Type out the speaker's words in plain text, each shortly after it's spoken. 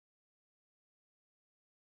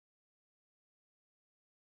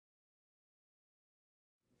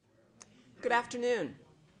Good afternoon.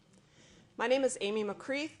 My name is Amy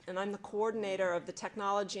McCreath, and I'm the coordinator of the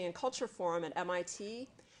Technology and Culture Forum at MIT.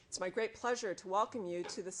 It's my great pleasure to welcome you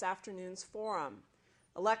to this afternoon's forum,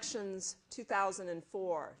 Elections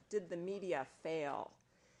 2004, Did the Media Fail?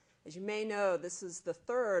 As you may know, this is the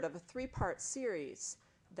third of a three-part series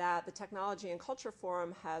that the Technology and Culture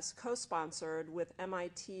Forum has co-sponsored with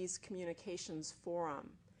MIT's Communications Forum.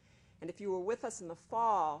 And if you were with us in the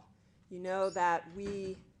fall, you know that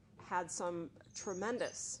we had some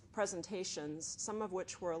tremendous presentations, some of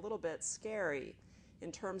which were a little bit scary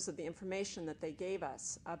in terms of the information that they gave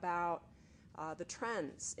us about the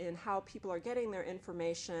trends in how people are getting their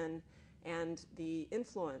information and the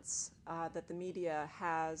influence that the media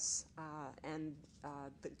has and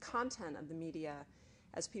the content of the media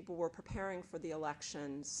as people were preparing for the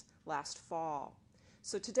elections last fall.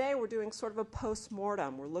 So today we're doing sort of a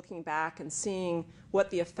post-mortem. We're looking back and seeing what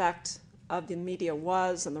the effect of the media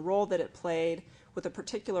was and the role that it played, with a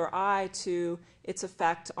particular eye to its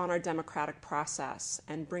effect on our democratic process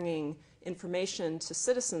and bringing information to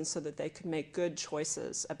citizens so that they could make good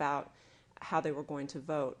choices about how they were going to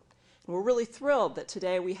vote. And we're really thrilled that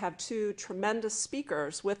today we have two tremendous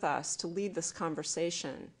speakers with us to lead this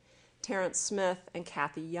conversation, Terence Smith and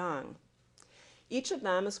Cathy Young. Each of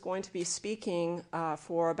them is going to be speaking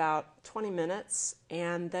for about 20 minutes,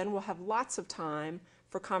 and then we'll have lots of time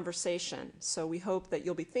for conversation. So we hope that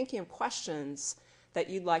you'll be thinking of questions that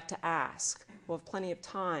you'd like to ask. We'll have plenty of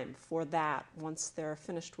time for that once they're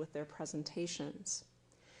finished with their presentations.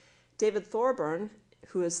 David Thorburn,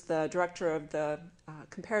 who is the director of the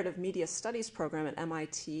Comparative Media Studies program at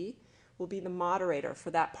MIT, will be the moderator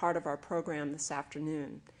for that part of our program this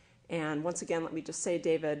afternoon. And once again, let me just say,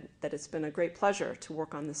 David, that it's been a great pleasure to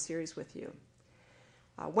work on this series with you.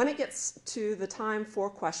 When it gets to the time for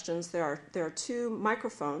questions, there are two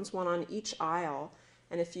microphones, one on each aisle,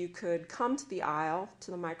 and if you could come to the aisle,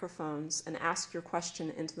 to the microphones, and ask your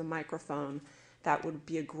question into the microphone, that would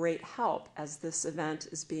be a great help, as this event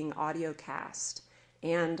is being audiocast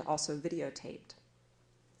and also videotaped.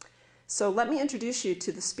 So let me introduce you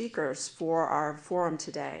to the speakers for our forum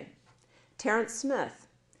today. Terence Smith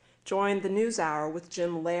joined the NewsHour with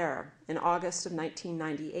Jim Lehrer in August of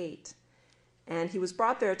 1998. And he was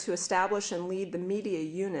brought there to establish and lead the media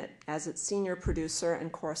unit as its senior producer and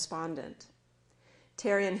correspondent.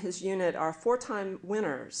 Terry and his unit are four-time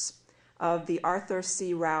winners of the Arthur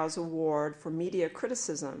C. Rouse Award for Media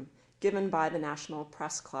Criticism given by the National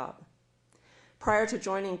Press Club. Prior to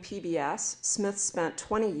joining PBS, Smith spent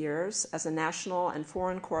 20 years as a national and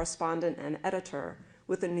foreign correspondent and editor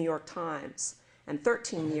with the New York Times and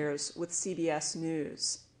 13 years with CBS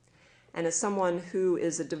News. And as someone who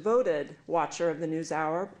is a devoted watcher of the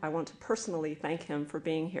NewsHour, I want to personally thank him for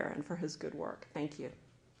being here and for his good work. Thank you.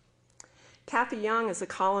 Cathy Young is a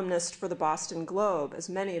columnist for the Boston Globe, as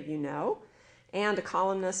many of you know, and a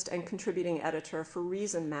columnist and contributing editor for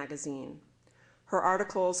Reason magazine. Her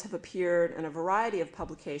articles have appeared in a variety of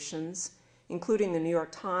publications, including the New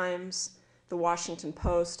York Times, the Washington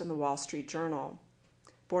Post, and the Wall Street Journal.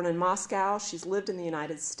 Born in Moscow, she's lived in the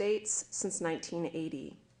United States since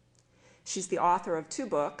 1980. She's the author of two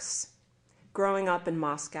books, Growing Up in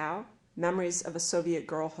Moscow, Memories of a Soviet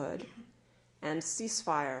Girlhood, and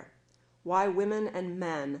Ceasefire, Why Women and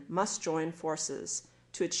Men Must Join Forces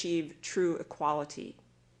to Achieve True Equality.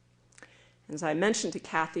 As I mentioned to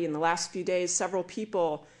Cathy, in the last few days, several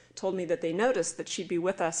people told me that they noticed that she'd be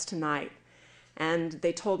with us tonight. And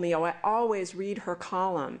they told me, oh, I always read her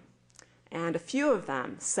column. And a few of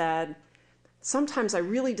them said, sometimes I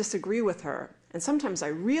really disagree with her, and sometimes I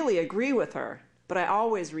really agree with her, but I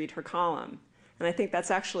always read her column. And I think that's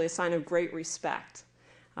actually a sign of great respect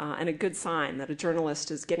and a good sign that a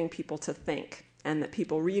journalist is getting people to think and that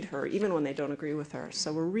people read her even when they don't agree with her.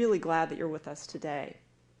 So we're really glad that you're with us today.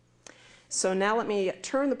 So now let me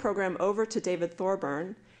turn the program over to David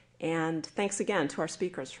Thorburn, and thanks again to our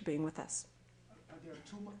speakers for being with us.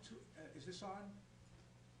 Is this on?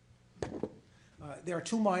 There are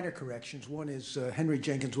two minor corrections. One is Henry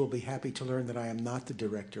Jenkins will be happy to learn that I am not the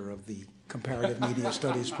director of the Comparative Media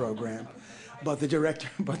Studies program, but the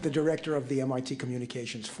director of the MIT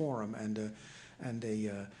Communications Forum and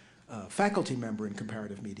a faculty member in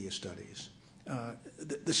Comparative Media Studies.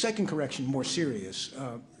 The second correction, more serious,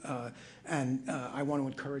 and I want to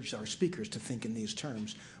encourage our speakers to think in these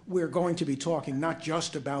terms. We're going to be talking not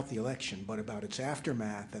just about the election, but about its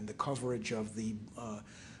aftermath and the coverage of the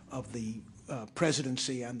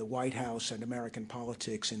presidency and the White House and American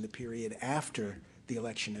politics in the period after the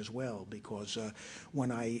election as well, because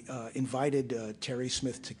when I invited Terry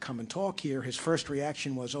Smith to come and talk here, his first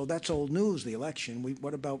reaction was, oh, that's old news, the election.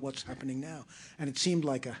 What about what's happening now? And it seemed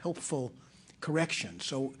like a helpful corrections.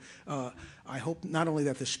 So I hope not only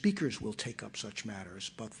that the speakers will take up such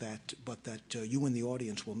matters, but that you in the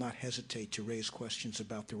audience will not hesitate to raise questions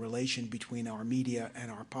about the relation between our media and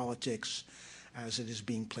our politics as it is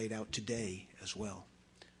being played out today as well.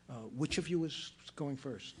 Which of you is going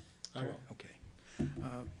first? I will. Okay.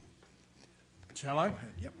 Shall I? Go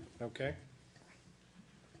ahead. Yep. Okay.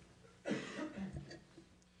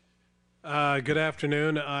 Good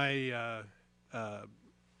afternoon. I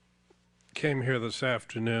came here this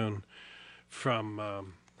afternoon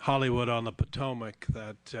from Hollywood on the Potomac,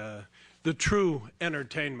 the true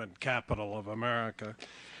entertainment capital of America.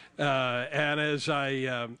 And as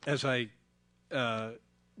I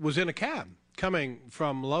was in a cab coming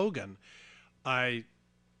from Logan, I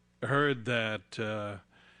heard that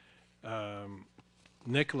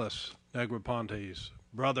Nicholas Negroponte's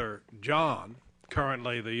brother John,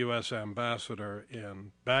 currently the U.S. ambassador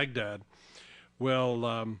in Baghdad,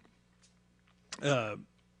 will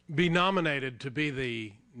be nominated to be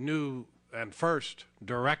the new and first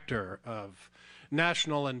director of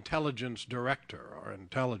National Intelligence Director, or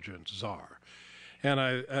Intelligence Czar.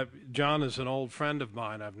 And John is an old friend of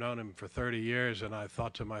mine. I've known him for 30 years, and I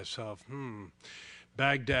thought to myself,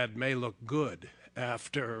 Baghdad may look good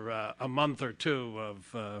after a month or two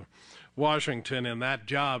of Washington in that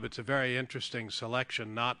job. It's a very interesting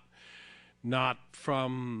selection, not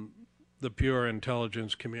from the pure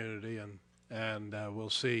intelligence community, and we'll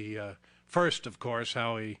see first, of course,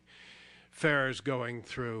 how he fares going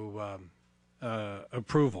through the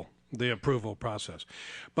approval process.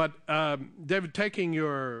 But David, taking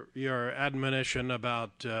your admonition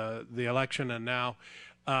about the election, and now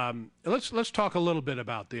let's talk a little bit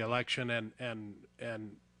about the election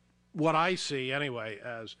and what I see anyway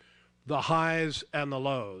as the highs and the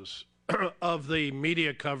lows of the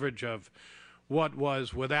media coverage of what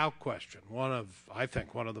was, without question, I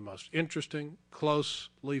think one of the most interesting,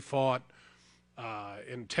 closely fought,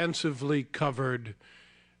 intensively covered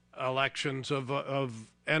elections of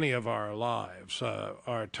any of our lives,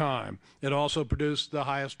 our time. It also produced the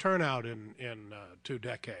highest turnout in 2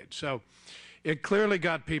 decades. So it clearly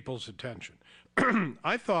got people's attention.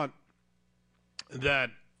 I thought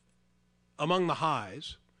that among the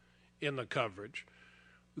highs in the coverage,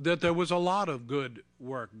 that there was a lot of good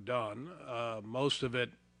work done, most of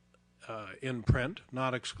it in print,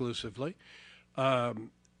 not exclusively,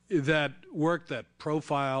 that work that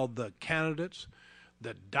profiled the candidates,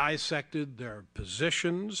 that dissected their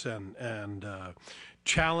positions and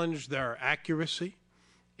challenged their accuracy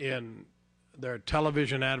in their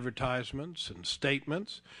television advertisements and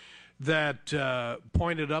statements, that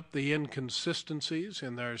pointed up the inconsistencies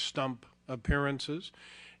in their stump appearances.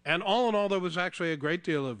 And all in all, there was actually a great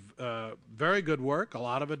deal of very good work, a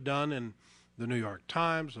lot of it done in the New York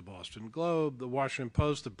Times, the Boston Globe, the Washington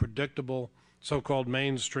Post, the predictable so-called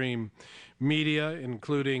mainstream media,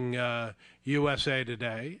 including USA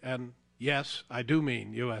Today. And yes, I do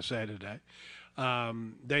mean USA Today.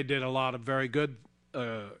 They did a lot of very good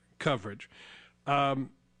coverage.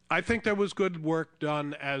 I think there was good work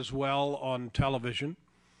done as well on television.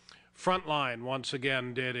 Frontline, once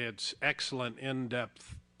again, did its excellent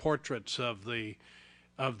in-depth portraits of the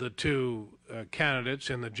two candidates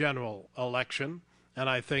in the general election, and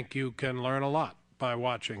I think you can learn a lot by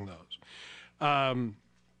watching those. I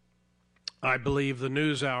believe the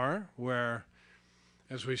NewsHour, where,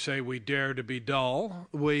 as we say, we dare to be dull,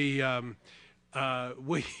 we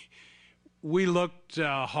looked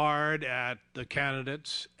hard at the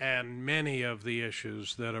candidates and many of the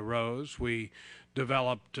issues that arose. We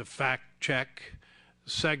developed fact-check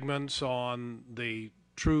segments on the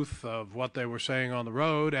truth of what they were saying on the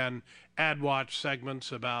road, and ad-watch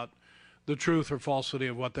segments about the truth or falsity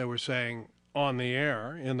of what they were saying on the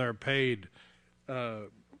air in their paid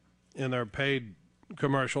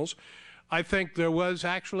commercials. I think there was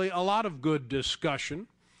actually a lot of good discussion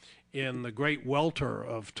in the great welter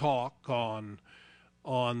of talk on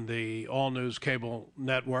the all-news cable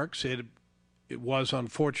networks. It was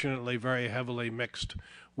unfortunately very heavily mixed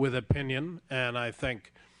with opinion, and I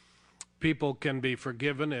think people can be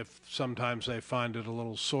forgiven if sometimes they find it a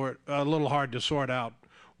little hard to sort out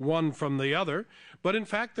one from the other. But in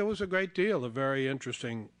fact, there was a great deal of very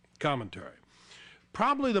interesting commentary.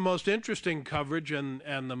 Probably the most interesting coverage and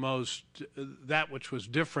that which was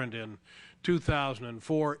different in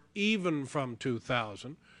 2004, even from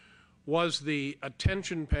 2000, was the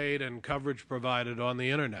attention paid and coverage provided on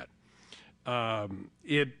the internet.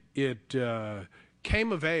 It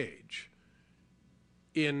came of age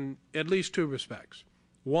in at least 2 respects.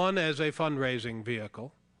 One, as a fundraising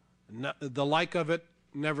vehicle, the like of it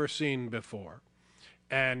never seen before.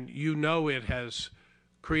 And you know it has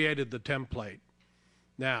created the template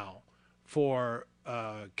now for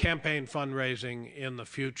campaign fundraising in the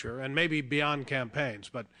future, and maybe beyond campaigns,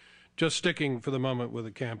 but just sticking for the moment with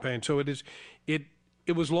the campaign. So it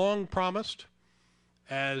was long promised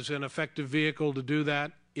as an effective vehicle to do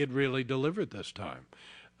that. It really delivered this time,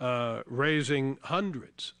 raising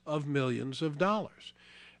hundreds of millions of dollars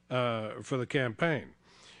for the campaign,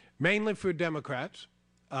 mainly for Democrats.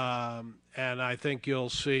 And I think you'll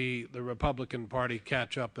see the Republican Party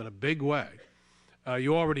catch up in a big way.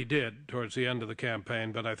 You already did towards the end of the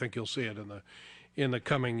campaign, but I think you'll see it in the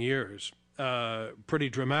coming years pretty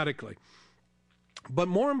dramatically. But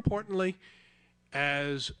more importantly,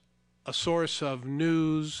 as a source of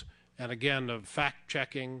news and, again, of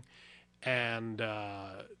fact-checking and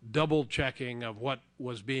double-checking of what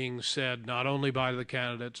was being said, not only by the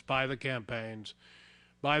candidates, by the campaigns,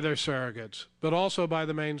 by their surrogates, but also by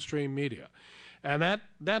the mainstream media. And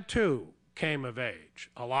that too, came of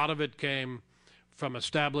age. A lot of it came from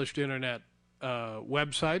established internet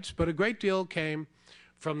websites, but a great deal came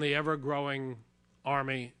from the ever-growing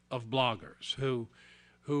army of bloggers who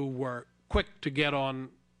were quick to get on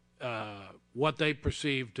what they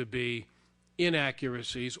perceived to be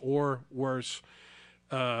inaccuracies or, worse,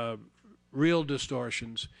 real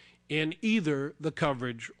distortions in either the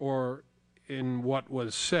coverage or in what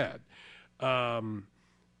was said.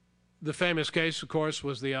 The famous case, of course,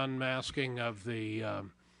 was the unmasking of the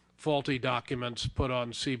faulty documents put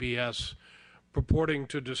on CBS purporting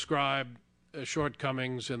to describe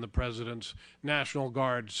shortcomings in the president's National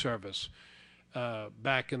Guard service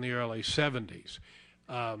back in the early 70s.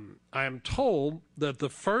 I am told that the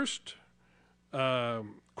first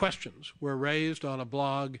questions were raised on a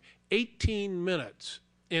blog 18 minutes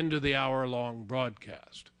into the hour-long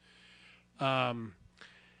broadcast. I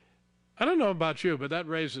don't know about you, but that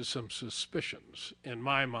raises some suspicions in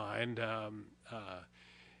my mind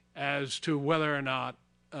as to whether or not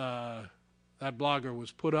that blogger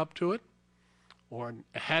was put up to it or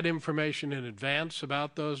had information in advance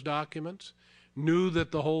about those documents, knew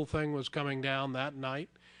that the whole thing was coming down that night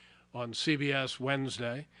on CBS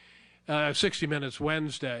Wednesday, 60 Minutes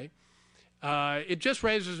Wednesday. It just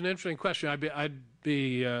raises an interesting question. I'd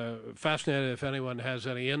be fascinated if anyone has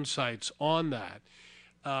any insights on that.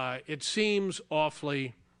 It seems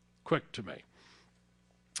awfully quick to me.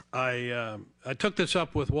 I took this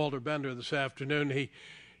up with Walter Bender this afternoon.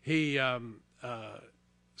 He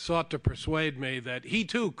sought to persuade me that he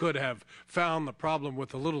too could have found the problem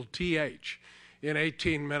with a little th in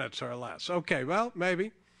 18 minutes or less. Okay, well,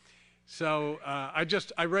 maybe. So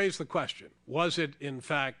I raised the question: was it in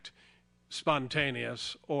fact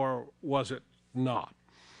spontaneous or was it not?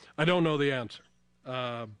 I don't know the answer.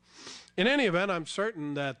 In any event, I'm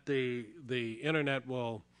certain that the internet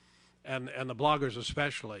will, and the bloggers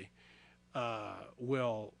especially,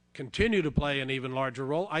 will continue to play an even larger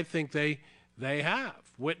role. I think they have.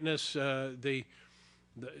 Witness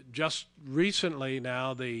just recently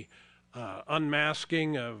now the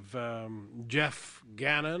unmasking of Jeff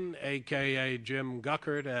Gannon, a.k.a. Jim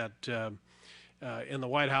Guckert, in the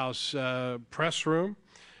White House press room,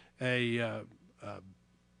 a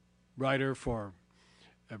writer for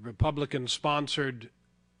Republican-sponsored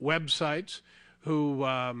websites who,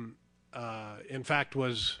 in fact,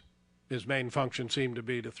 his main function seemed to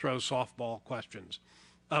be to throw softball questions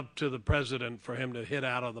up to the president for him to hit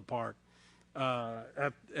out of the park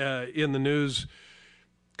in the news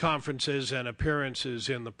conferences and appearances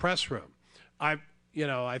in the press room. I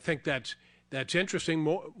think that's interesting,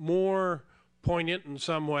 more poignant in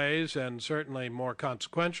some ways, and certainly more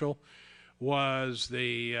consequential was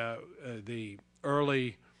the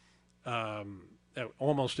early,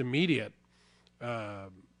 almost immediate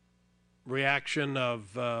reaction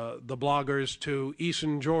of the bloggers to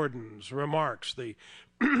Eason Jordan's remarks, the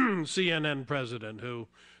CNN president who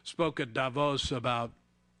spoke at Davos about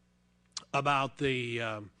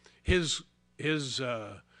his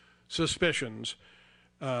suspicions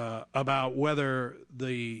about whether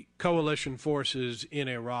the coalition forces in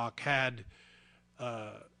Iraq had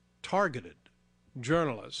targeted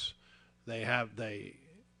journalists. They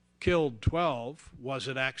killed 12. Was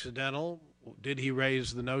it accidental? Did he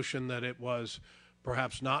raise the notion that it was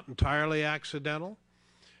perhaps not entirely accidental,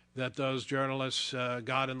 that those journalists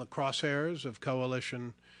got in the crosshairs of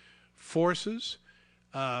coalition forces?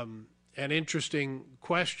 An interesting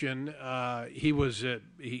question.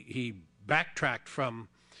 He backtracked from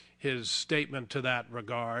his statement to that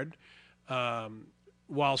regard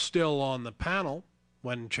while still on the panel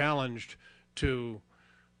when challenged to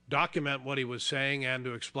document what he was saying and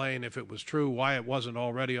to explain, if it was true, why it wasn't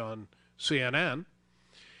already on CNN.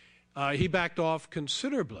 He backed off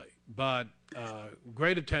considerably, but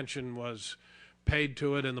Great attention was paid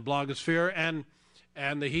to it in the blogosphere,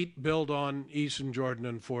 and the heat built on Easton Jordan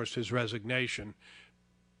and forced his resignation,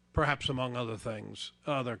 perhaps among other things,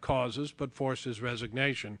 other causes, but forced his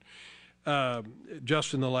resignation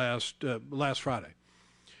just in the last Friday.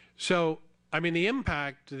 So, I mean, the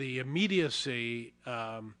impact, the immediacy,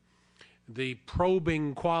 the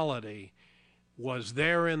probing quality was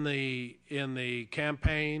there in the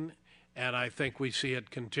campaign, and I think we see it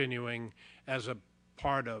continuing as a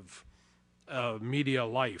part of media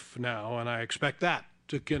life now, and I expect that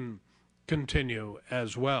to continue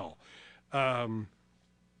as well. I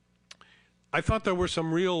thought there were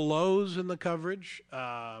some real lows in the coverage.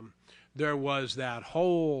 There was that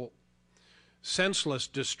whole senseless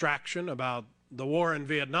distraction about the war in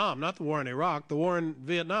Vietnam, not the war in Iraq, the war in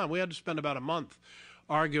Vietnam. We had to spend about a month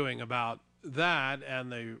arguing about that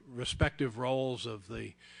and the respective roles of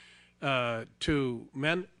the two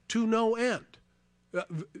men to no end.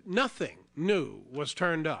 Nothing new was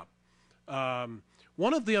turned up.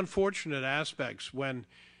 One of the unfortunate aspects when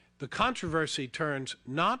the controversy turns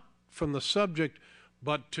not from the subject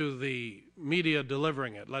but to the media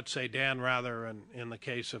delivering it, let's say Dan Rather in the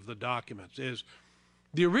case of the documents, is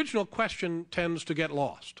the original question tends to get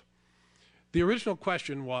lost. The original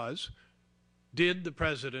question was, did the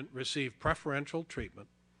president receive preferential treatment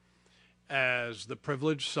as the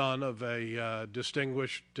privileged son of a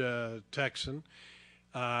distinguished Texan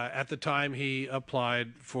at the time he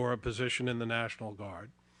applied for a position in the National Guard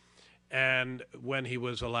and when he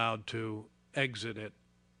was allowed to exit it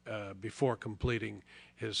before completing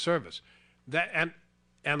his service? That,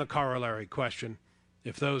 and the corollary question,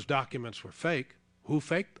 if those documents were fake, who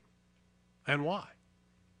faked them and why?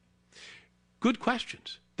 Good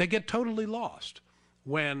questions. They get totally lost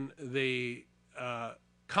when the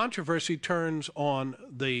controversy turns on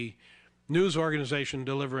the news organization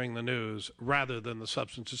delivering the news rather than the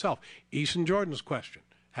substance itself. Easton Jordan's question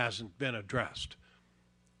hasn't been addressed.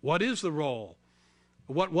 What is the role,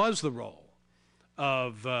 what was the role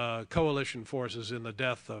of coalition forces in the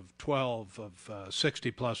death of 12 of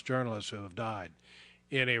 60-plus journalists who have died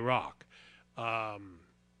in Iraq?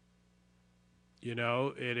 You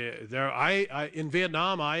know, in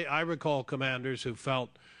Vietnam, I recall commanders who felt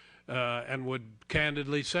and would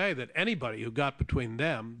candidly say that anybody who got between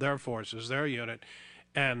them, their forces, their unit,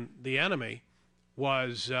 and the enemy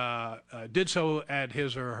was did so at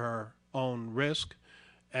his or her own risk,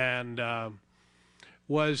 and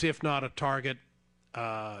was, if not a target,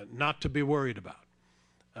 not to be worried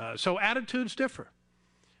about. So attitudes differ.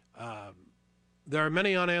 There are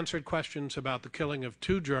many unanswered questions about the killing of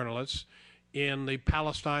 2 journalists in the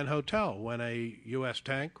Palestine Hotel when a U.S.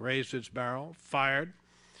 tank raised its barrel, fired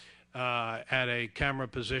at a camera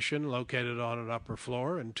position located on an upper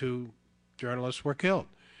floor, and 2 journalists were killed.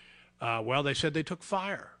 Well, they said they took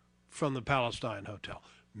fire from the Palestine Hotel.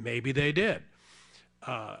 Maybe they did.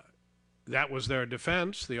 That was their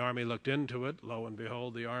defense. The Army looked into it. Lo and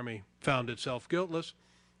behold, the Army found itself guiltless.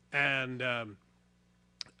 And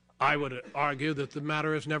I would argue that the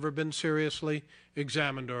matter has never been seriously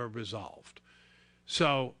examined or resolved.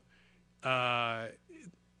 So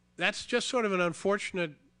that's just sort of an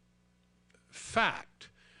unfortunate fact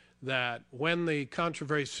that when the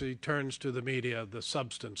controversy turns to the media, the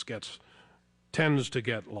substance tends to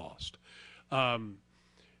get lost.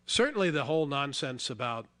 Certainly the whole nonsense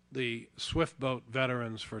about the Swift Boat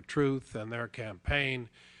Veterans for Truth and their campaign,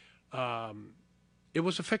 it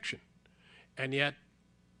was a fiction. And yet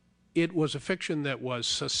it was a fiction that was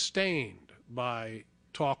sustained by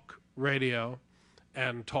talk radio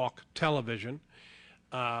and talk television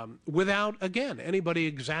without, again, anybody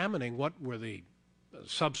examining what were the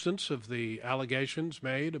substance of the allegations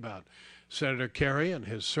made about Senator Kerry and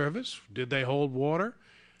his service. Did they hold water?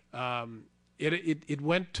 It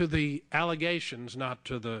went to the allegations, not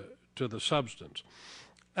to the substance.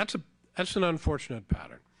 That's an unfortunate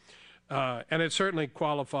pattern, and it certainly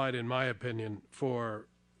qualified, in my opinion, for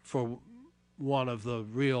one of the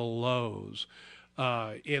real lows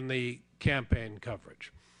in the campaign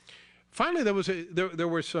coverage. Finally, there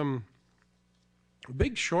were some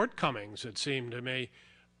big shortcomings, it seemed to me,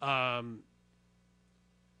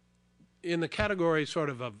 in the category sort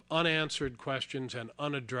of unanswered questions and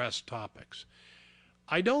unaddressed topics.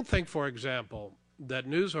 I don't think, for example, that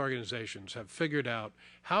news organizations have figured out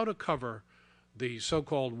how to cover the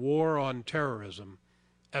so-called war on terrorism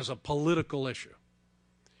as a political issue.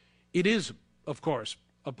 It is, of course,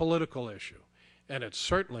 a political issue, and it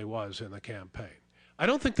certainly was in the campaign. I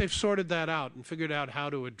don't think they've sorted that out and figured out how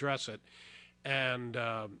to address it and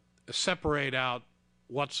separate out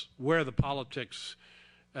where the politics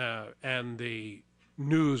and the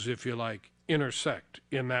news, if you like, intersect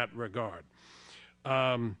in that regard.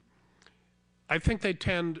 I think they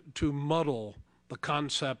tend to muddle the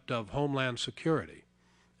concept of homeland security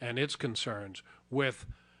and its concerns with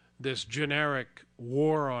this generic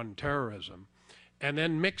war on terrorism, and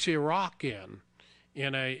then mix Iraq in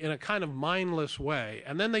a kind of mindless way,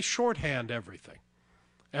 and then they shorthand everything.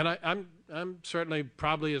 And I'm certainly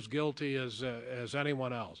probably as guilty as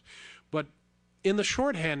anyone else, but in the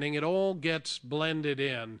shorthanding, it all gets blended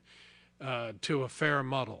in to a fair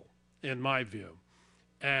muddle, in my view,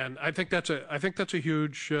 and I think that's a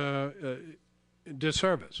huge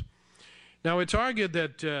disservice. Now, it's argued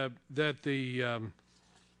that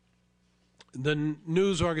the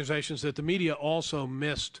news organizations, that the media also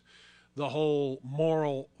missed the whole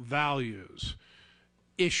moral values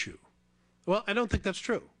issue. Well, I don't think that's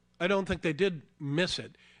true. I don't think they did miss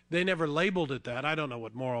it. They never labeled it that. I don't know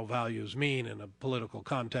what moral values mean in a political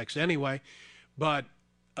context anyway, but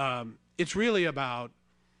it's really about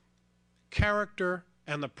character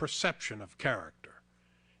and the perception of character.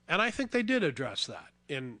 And I think they did address that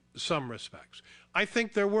in some respects. I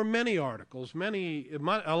think there were many articles,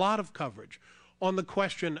 a lot of coverage on the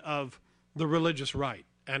question of the religious right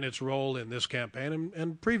and its role in this campaign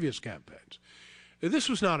and previous campaigns. This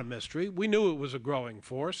was not a mystery. We knew it was a growing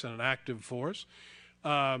force and an active force.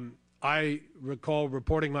 I recall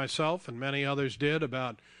reporting myself, and many others did,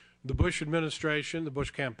 about the Bush administration, the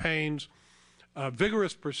Bush campaign's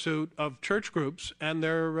vigorous pursuit of church groups and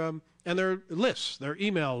their lists, their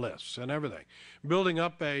email lists and everything, building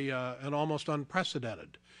up an almost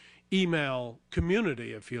unprecedented email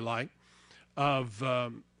community, if you like, of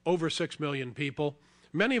over 6 million people,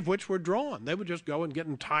 many of which were drawn. They would just go and get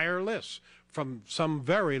entire lists from some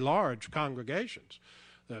very large congregations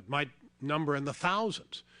that might number in the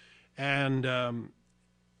thousands. And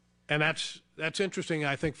that's interesting,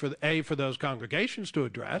 I think, for those congregations to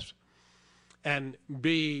address, and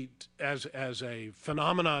B, as a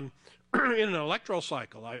phenomenon in an electoral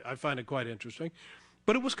cycle. I find it quite interesting,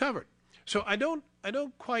 but it was covered. So I don't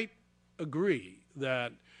quite agree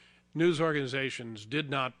that news organizations did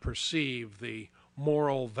not perceive the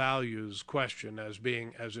moral values question as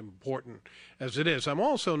being as important as it is. I'm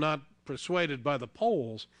also not persuaded by the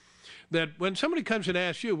polls that when somebody comes and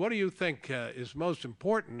asks you, what do you think is most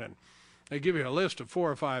important, and they give you a list of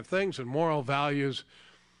 4 or 5 things, and moral values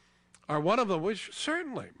are one of them, which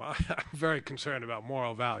certainly I'm very concerned about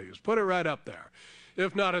moral values. Put it right up there,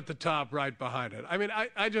 if not at the top, right behind it. I mean,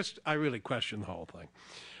 I really question the whole thing.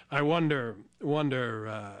 I wonder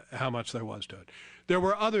how much there was to it. There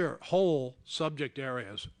were other whole subject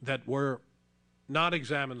areas that were not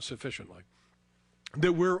examined sufficiently,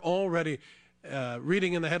 that we're already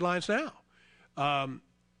reading in the headlines now.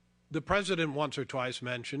 The president once or twice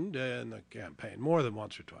mentioned in the campaign, more than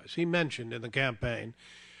once or twice, he mentioned in the campaign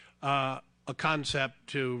a concept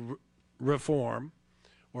to reform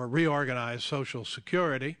or reorganize Social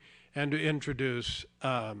Security and to introduce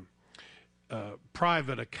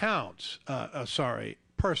private accounts,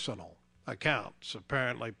 personal accounts.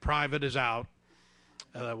 Apparently private is out.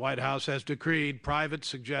 The White House has decreed private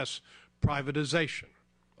suggests privatization.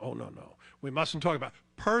 Oh, no. We mustn't talk about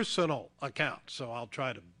personal accounts, so I'll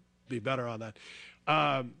try to be better on that.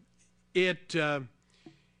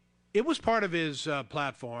 It was part of his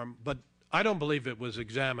platform, but I don't believe it was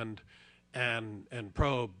examined and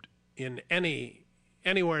probed in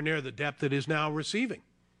anywhere near the depth it is now receiving,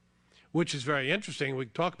 which is very interesting. We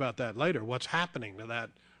can talk about that later, what's happening to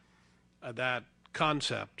that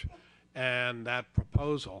concept and that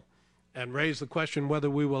proposal, and raise the question whether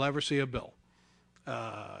we will ever see a bill.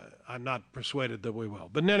 I'm not persuaded that we will.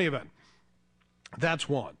 But in any event, that's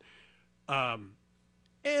one.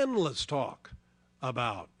 Endless talk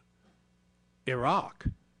about Iraq,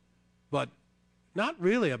 but not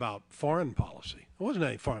really about foreign policy. There wasn't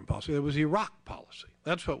any foreign policy. There was Iraq policy.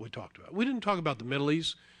 That's what we talked about. We didn't talk about the Middle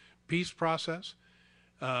East peace process,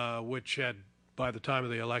 which had, by the time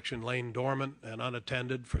of the election, lain dormant and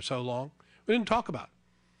unattended for so long. We didn't talk about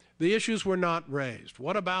it. The issues were not raised.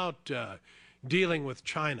 What about dealing with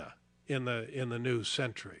China in the new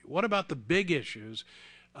century? What about the big issues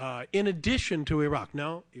in addition to Iraq?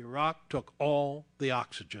 No, Iraq took all the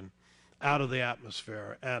oxygen out of the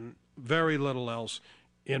atmosphere, and very little else,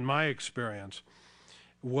 in my experience,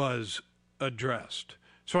 was addressed.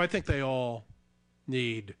 So I think they all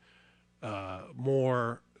need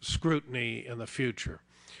more scrutiny in the future.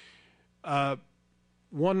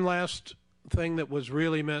 One last thing that was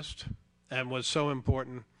really missed and was so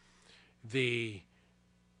important, the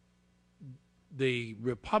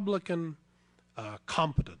Republican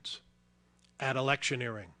competence at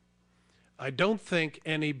electioneering. I don't think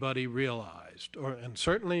anybody realized, and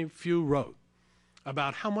certainly few wrote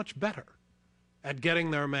about how much better at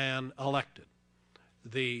getting their man elected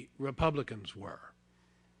the Republicans were.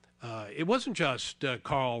 It wasn't just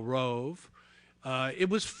Karl Rove. It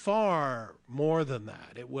was far more than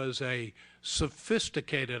that. It was a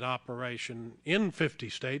sophisticated operation in 50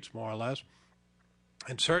 states, more or less,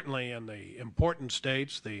 and certainly in the important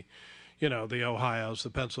states, the Ohios, the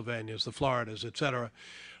Pennsylvanias, the Floridas, et cetera.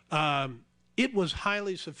 It was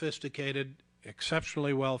highly sophisticated,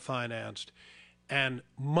 exceptionally well financed, and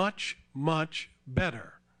much, much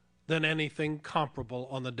better than anything comparable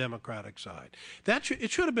on the Democratic side.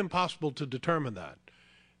 It should have been possible to determine that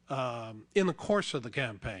in the course of the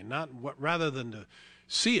campaign, rather than to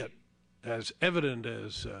see it as evident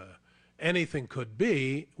as anything could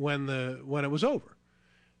be when it was over.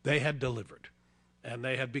 They had delivered, and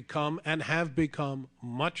they had become and have become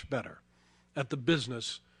much better at the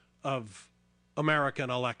business of American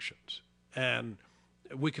elections. And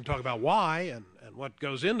we can talk about why and what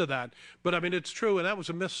goes into that, but I mean, it's true, and that was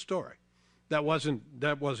a missed story. That wasn't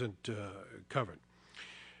covered.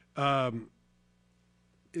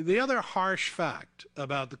 The other harsh fact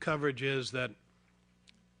about the coverage is that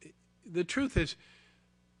the truth is,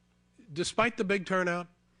 despite the big turnout,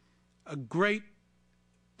 a great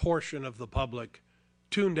portion of the public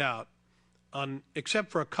tuned out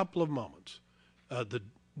except for a couple of moments. The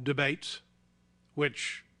debates,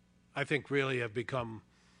 which I think really have become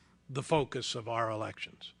the focus of our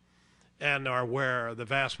elections and are where the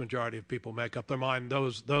vast majority of people make up their mind,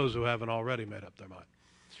 those who haven't already made up their mind.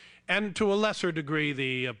 And to a lesser degree,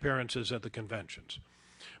 the appearances at the conventions.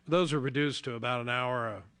 Those are reduced to about an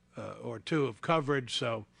hour or two of coverage,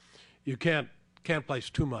 so you can't place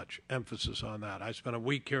too much emphasis on that. I spent a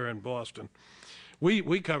week here in Boston.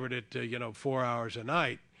 We covered it, 4 hours a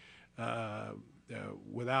night,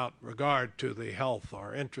 without regard to the health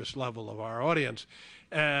or interest level of our audience,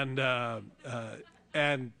 and I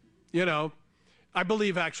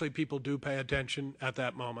believe actually people do pay attention at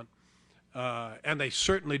that moment, and they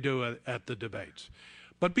certainly do at the debates.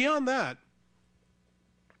 But beyond that,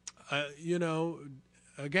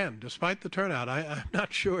 again, despite the turnout, I'm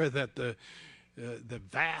not sure that the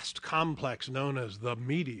vast complex known as the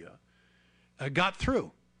media got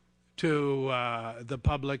through to the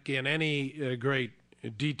public in any great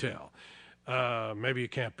detail. Maybe you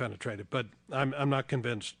can't penetrate it, but I'm not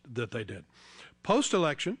convinced that they did.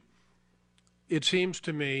 Post-election, it seems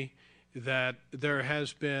to me that there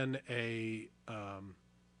has been a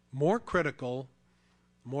more critical,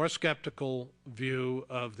 more skeptical view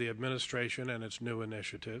of the administration and its new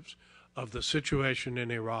initiatives, of the situation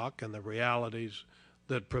in Iraq and the realities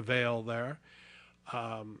that prevail there.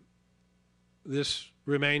 This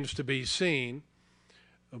remains to be seen,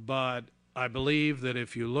 but I believe that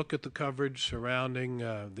if you look at the coverage surrounding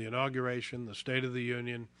the inauguration, the State of the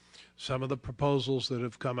Union, some of the proposals that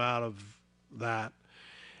have come out of that,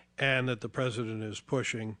 and that the president is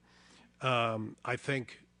pushing, I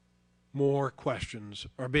think more questions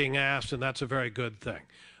are being asked, and that's a very good thing.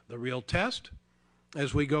 The real test,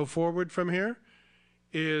 as we go forward from here,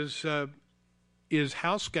 is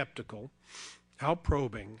how skeptical, how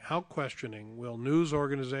probing, how questioning will news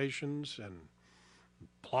organizations and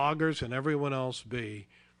bloggers and everyone else be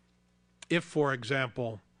if, for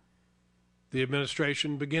example, the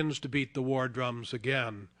administration begins to beat the war drums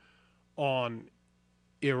again on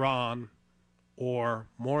Iran, or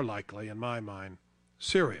more likely, in my mind,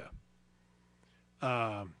 Syria.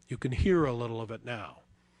 You can hear a little of it now.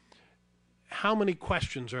 How many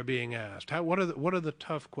questions are being asked? What are the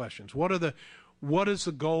tough questions? What is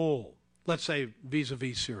the goal? Let's say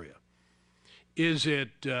vis-a-vis Syria. Is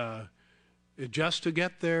it just to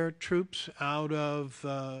get their troops out of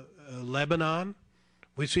Lebanon?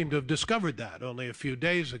 We seem to have discovered that only a few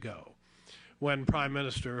days ago, when Prime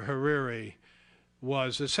Minister Hariri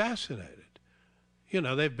was assassinated.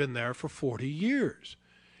 They've been there for 40 years,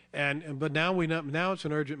 but now now it's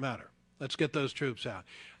an urgent matter. Let's get those troops out.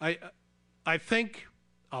 I think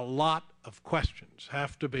a lot of questions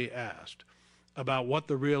have to be asked about what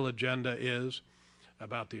the real agenda is,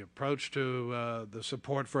 about the approach to the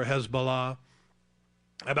support for Hezbollah,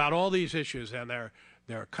 about all these issues, and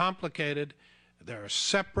they're complicated, they're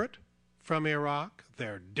separate from Iraq,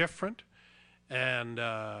 they're different, and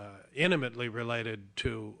intimately related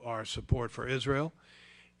to our support for Israel,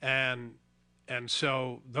 and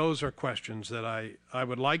so those are questions that I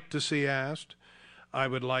would like to see asked, I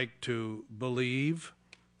would like to believe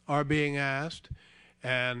are being asked,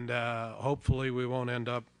 and hopefully we won't end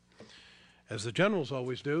up, as the generals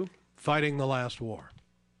always do, fighting the last war.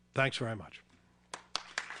 Thanks very much.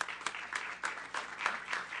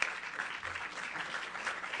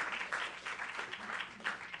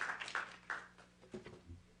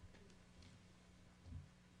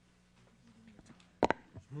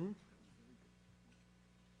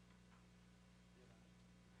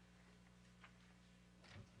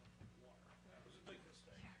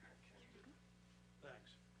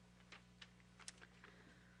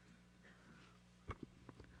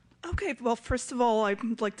 Okay, well, first of all,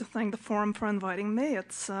 I'd like to thank the forum for inviting me.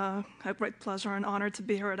 It's a great pleasure and honor to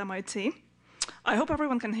be here at MIT. I hope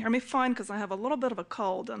everyone can hear me fine, because I have a little bit of a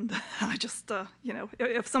cold, and I just,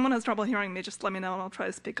 if someone has trouble hearing me, just let me know and I'll try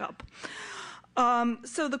to speak up.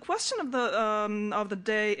 So the question of the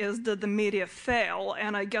day is, did the media fail?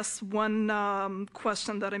 And I guess one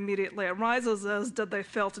question that immediately arises is, did they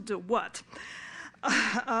fail to do what?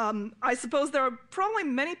 I suppose there are probably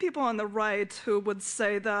many people on the right who would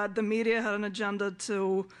say that the media had an agenda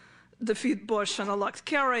to defeat Bush and elect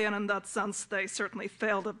Kerry, and in that sense, they certainly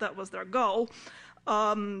failed if that was their goal.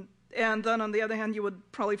 And then on the other hand, you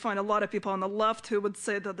would probably find a lot of people on the left who would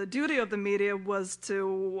say that the duty of the media was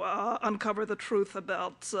to uncover the truth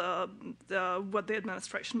about what the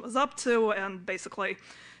administration was up to and basically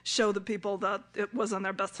show the people that it was in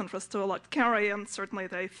their best interest to elect Kerry, and certainly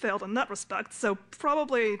they failed in that respect. So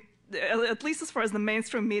probably, at least as far as the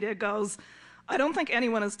mainstream media goes, I don't think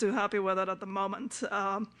anyone is too happy with it at the moment.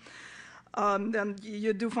 And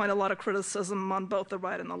you do find a lot of criticism on both the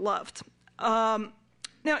right and the left. Now,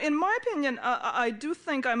 in my opinion, I do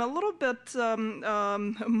think I'm a little bit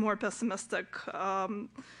more pessimistic,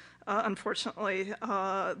 unfortunately,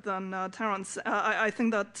 than Terence. I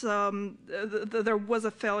think that there was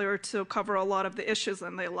a failure to cover a lot of the issues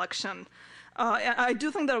in the election. I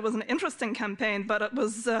do think that it was an interesting campaign, but it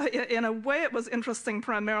was, in a way, it was interesting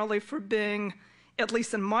primarily for being, at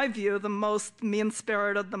least in my view, the most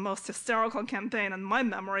mean-spirited, the most hysterical campaign in my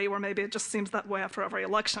memory, or maybe it just seems that way after every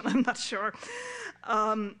election, I'm not sure.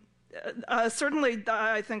 Certainly,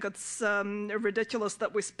 I think it's ridiculous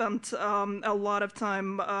that we spent a lot of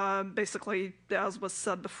time, basically, as was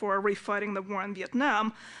said before, refighting the war in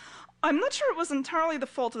Vietnam. I'm not sure it was entirely the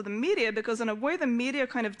fault of the media, because in a way the media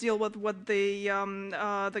kind of deal with what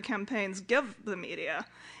the campaigns give the media.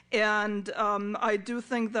 And I do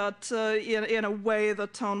think that in a way the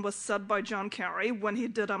tone was set by John Kerry when he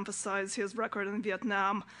did emphasize his record in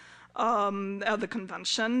Vietnam at the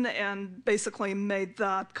convention, and basically made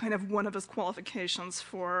that kind of one of his qualifications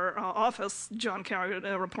for office, John Kerry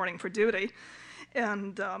reporting for duty,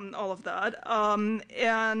 and all of that.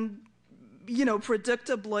 And, you know,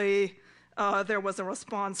 predictably, there was a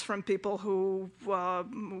response from people who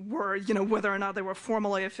were, you know, whether or not they were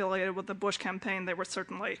formally affiliated with the Bush campaign, they were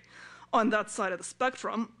certainly on that side of the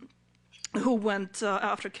spectrum, who went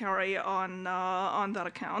after Kerry on that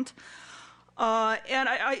account. And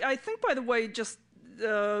I think, by the way, just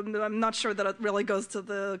I'm not sure that it really goes to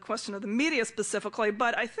the question of the media specifically,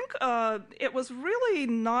 but I think it was really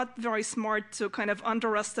not very smart to kind of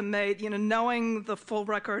underestimate, you know, knowing the full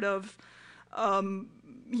record of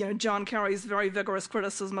you know, John Kerry's very vigorous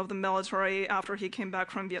criticism of the military after he came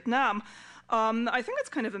back from Vietnam. I think it's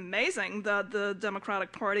kind of amazing that the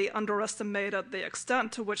Democratic Party underestimated the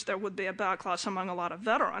extent to which there would be a backlash among a lot of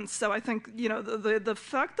veterans. So I think, you know, the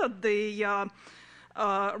fact that the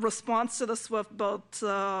response to the Swift boat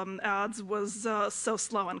ads was so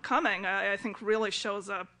slow in coming, I think really shows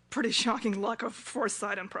a pretty shocking lack of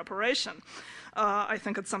foresight and preparation. I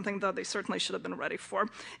think it's something that they certainly should have been ready for.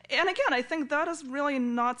 And again, I think that is really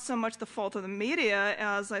not so much the fault of the media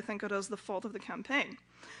as I think it is the fault of the campaign.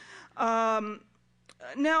 Now,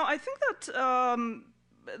 I think that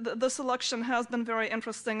this election has been very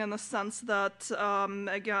interesting in the sense that,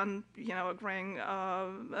 again, you know,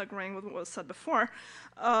 agreeing with what was said before,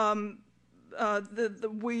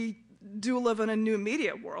 we do live in a new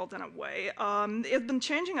media world in a way. It's been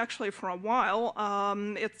changing actually for a while.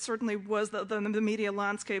 It certainly was the media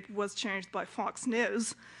landscape was changed by Fox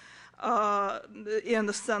News in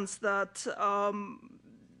the sense that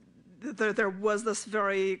there was this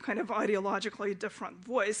very kind of ideologically different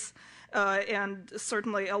voice, and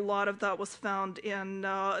certainly a lot of that was found in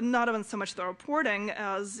not even so much the reporting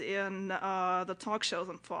as in the talk shows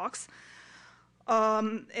on Fox.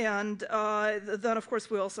 And then, of course,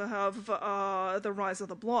 we also have the rise of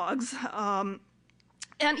the blogs.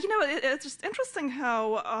 And, you know, it's just interesting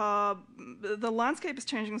how the landscape is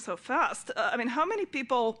changing so fast. I mean, how many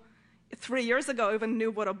people 3 years ago even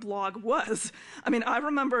knew what a blog was? I mean, I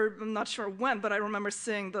remember, I'm not sure when, but I remember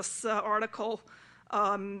seeing this article,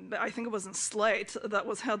 I think it was in Slate, that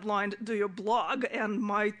was headlined, "Do you blog?" And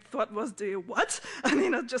my thought was, do you what? I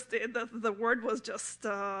mean, the word was just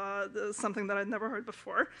something that I'd never heard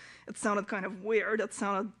before. It sounded kind of weird. It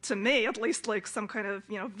sounded, to me at least, like some kind of,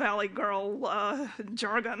 you know, Valley Girl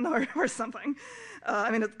jargon or something.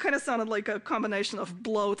 I mean, it kind of sounded like a combination of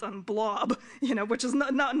bloat and blob, you know, which is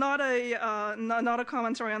not a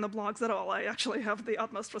commentary on the blogs at all. I actually have the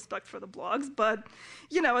utmost respect for the blogs, but,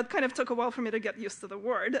 you know, it kind of took a while for me to get used sense of the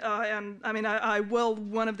word. And I mean, I will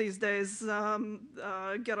one of these days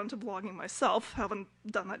get into blogging myself. Haven't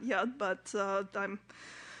done that yet, but I'm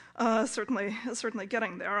certainly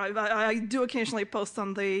getting there. I do occasionally post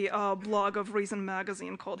on the blog of Reason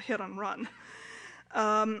magazine called Hit and Run.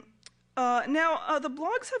 Now, the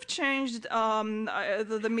blogs have changed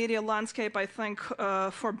the media landscape, I think,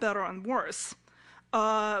 for better and worse.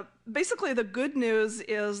 Basically, the good news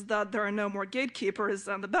is that there are no more gatekeepers,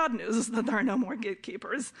 and the bad news is that there are no more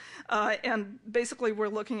gatekeepers. And basically, we're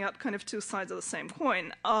looking at kind of two sides of the same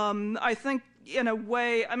coin. I think, in a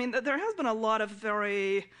way, I mean, there has been a lot of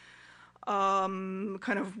very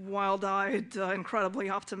kind of wild-eyed, incredibly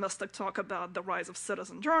optimistic talk about the rise of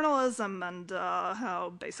citizen journalism and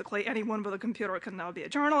how basically anyone with a computer can now be a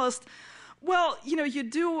journalist. Well, you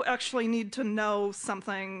do actually need to know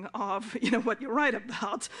something of, what you write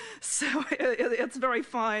about. So it's very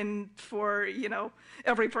fine for,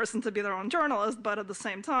 every person to be their own journalist, but at the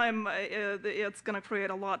same time, it's going to create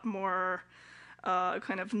a lot more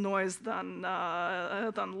kind of noise than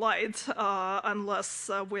light, unless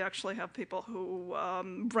we actually have people who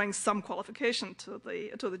bring some qualification to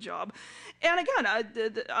the job. And again,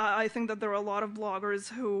 I think that there are a lot of bloggers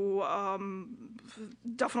who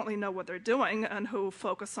definitely know what they're doing and who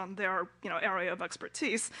focus on their area of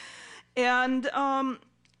expertise. And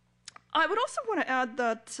I would also want to add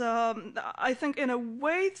that I think in a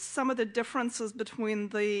way some of the differences between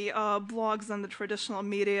the blogs and the traditional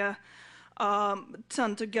media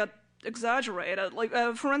tend to get exaggerated. Like,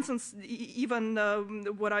 for instance, even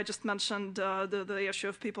what I just mentioned, the issue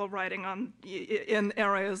of people writing in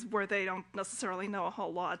areas where they don't necessarily know a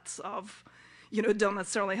whole lot of, don't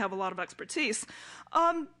necessarily have a lot of expertise.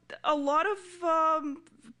 A lot of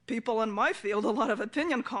people in my field, a lot of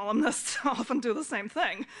opinion columnists often do the same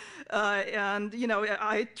thing. And,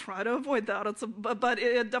 I try to avoid that. But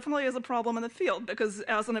it definitely is a problem in the field, because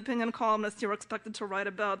as an opinion columnist, you're expected to write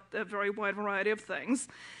about a very wide variety of things.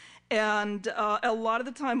 And a lot of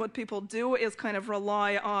the time what people do is kind of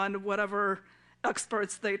rely on whatever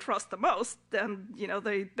experts they trust the most. And,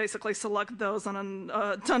 they basically select those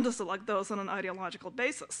tend to select those on an ideological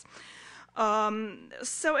basis.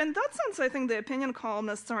 So in that sense, I think the opinion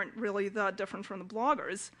columnists aren't really that different from the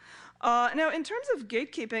bloggers. Now, in terms of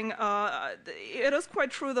gatekeeping, it is quite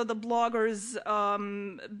true that the bloggers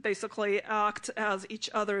basically act as each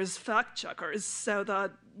other's fact checkers, so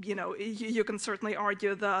that, you can certainly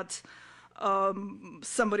argue that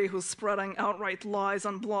somebody who's spreading outright lies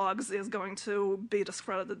on blogs is going to be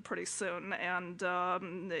discredited pretty soon and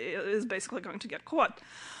is basically going to get caught.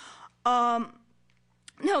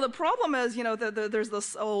 Now, the problem is, there's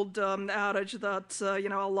this old adage that,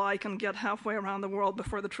 a lie can get halfway around the world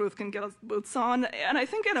before the truth can get its boots on. And I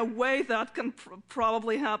think in a way that can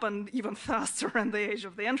probably happen even faster in the age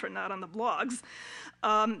of the internet and the blogs.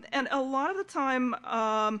 And a lot of the time,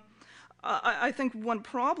 I think one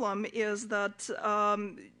problem is that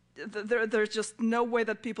there's just no way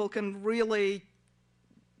that people can really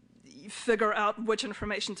figure out which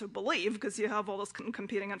information to believe, because you have all this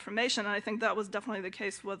competing information. And I think that was definitely the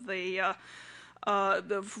case with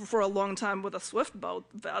for a long time with the Swift boat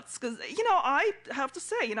vets. Because, I have to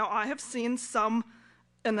say, I have seen some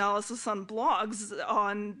analysis on blogs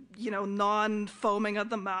on, non-foaming at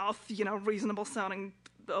the mouth, reasonable sounding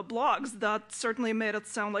blogs that certainly made it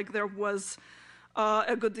sound like there was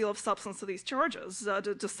a good deal of substance to these charges,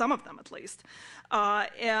 to some of them at least.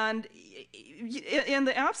 And in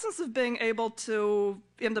the absence of being able to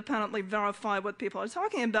independently verify what people are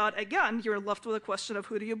talking about, again, you're left with a question of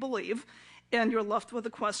who do you believe, and you're left with a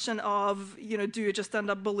question of, do you just end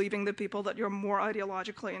up believing the people that you're more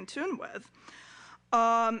ideologically in tune with?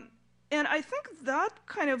 And I think that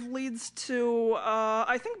kind of leads to,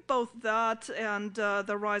 I think both that and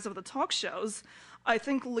the rise of the talk shows, I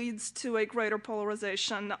think leads to a greater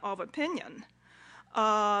polarization of opinion,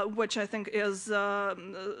 which I think is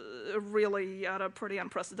really at a pretty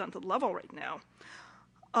unprecedented level right now.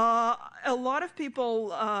 A lot of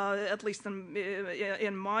people, at least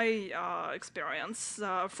in my experience,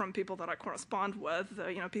 from people that I correspond with,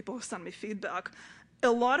 people who send me feedback, a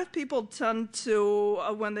lot of people tend to,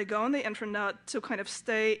 when they go on the internet, to kind of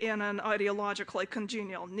stay in an ideologically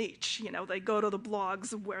congenial niche. They go to the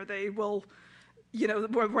blogs where they will,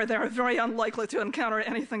 where they're very unlikely to encounter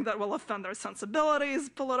anything that will offend their sensibilities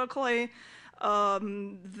politically.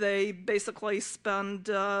 They basically spend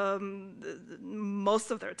most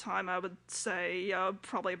of their time, I would say,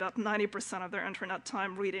 probably about 90% of their internet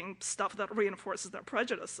time reading stuff that reinforces their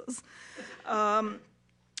prejudices.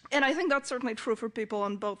 And I think that's certainly true for people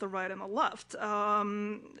on both the right and the left.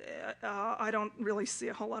 I don't really see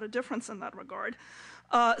a whole lot of difference in that regard.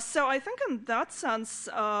 So I think in that sense,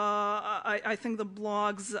 I think the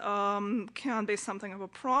blogs can be something of a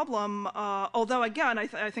problem, although again,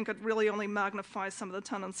 I think it really only magnifies some of the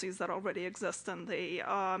tendencies that already exist in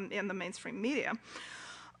the mainstream media.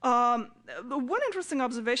 One interesting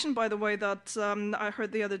observation, by the way, that I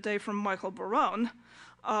heard the other day from Michael Barone,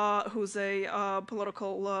 who's a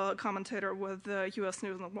political commentator with U.S.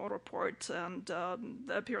 News and World Report and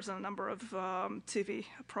appears in a number of TV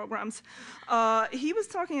programs. He was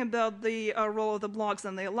talking about the role of the blogs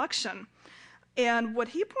in the election. And what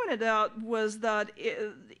he pointed out was that,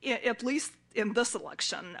 at least in this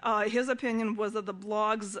election, his opinion was that the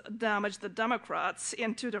blogs damaged the Democrats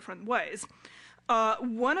in two different ways.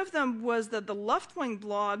 One of them was that the left-wing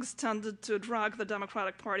blogs tended to drag the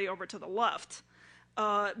Democratic Party over to the left.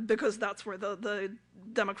 Because that's where the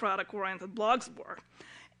Democratic-oriented blogs were.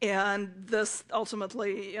 And this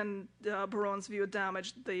ultimately, in Barone's view,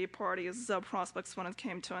 damaged the party's prospects when it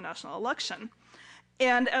came to a national election.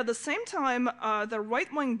 And at the same time, the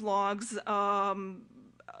right-wing blogs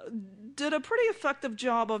did a pretty effective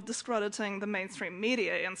job of discrediting the mainstream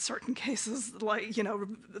media in certain cases, like,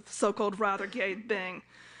 the so-called Rathergate being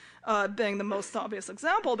the most obvious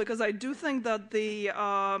example, because I do think that the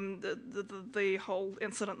whole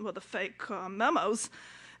incident with the fake memos,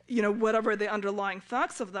 whatever the underlying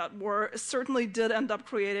facts of that were, certainly did end up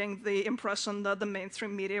creating the impression that the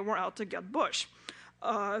mainstream media were out to get Bush.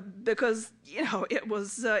 Because it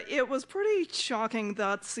was pretty shocking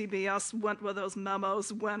that CBS went with those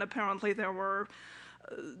memos when apparently there were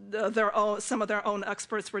some of their own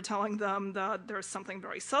experts were telling them that there's something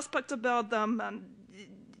very suspect about them, and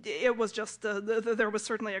it was just, there was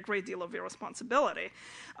certainly a great deal of irresponsibility.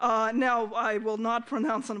 Now, I will not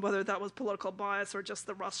pronounce on whether that was political bias or just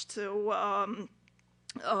the rush to,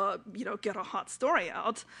 get a hot story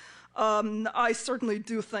out. I certainly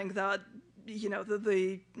do think that,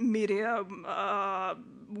 the media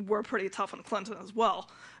were pretty tough on Clinton as well.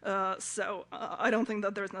 So I don't think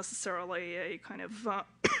that there's necessarily a kind of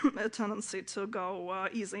a tendency to go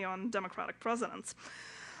easy on Democratic presidents.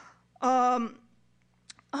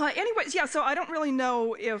 Anyways, yeah, so I don't really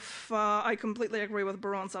know if I completely agree with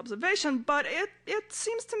Barone's observation, but it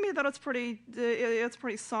seems to me that it's pretty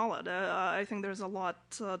solid. I think there's a lot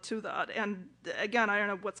to that. And again, I don't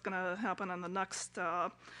know what's going to happen in the next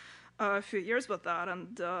few years with that.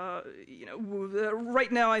 And,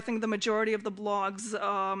 right now I think the majority of the blogs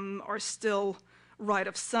are still right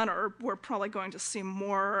of center. We're probably going to see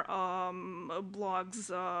more blogs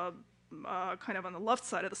kind of on the left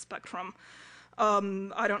side of the spectrum.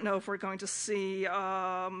 I don't know if we're going to see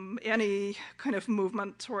any kind of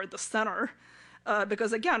movement toward the center,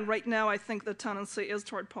 because again, right now I think the tendency is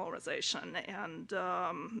toward polarization, and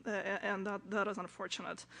that is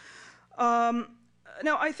unfortunate.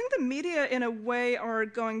 Now, I think the media, in a way, are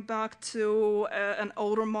going back to an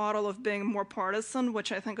older model of being more partisan,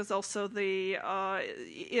 which I think is also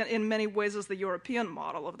in many ways, is the European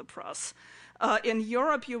model of the press. In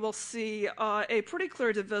Europe, you will see a pretty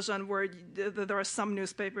clear division where there are some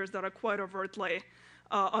newspapers that are quite overtly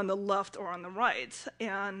on the left or on the right,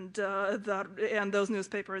 and those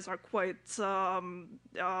newspapers are quite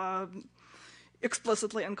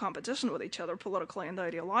explicitly in competition with each other politically and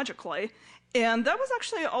ideologically. And that was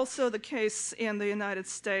actually also the case in the United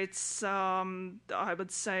States, I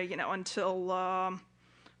would say, until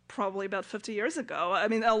probably about 50 years ago. I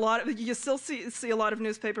mean, you still see a lot of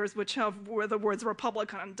newspapers which have the words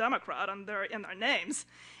Republican and Democrat in their names.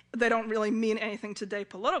 They don't really mean anything today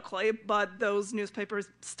politically, but those newspapers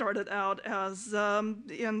started out as,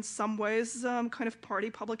 in some ways, kind of party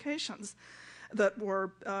publications that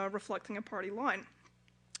were reflecting a party line.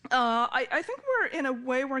 I think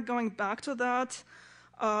we're going back to that,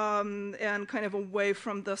 and kind of away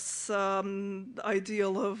from this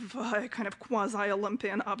ideal of kind of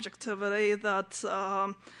quasi-Olympian objectivity that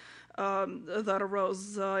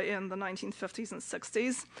arose in the 1950s and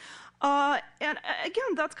 60s. And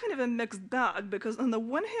again, that's kind of a mixed bag, because on the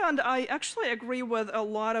one hand, I actually agree with a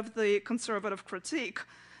lot of the conservative critique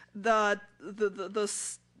that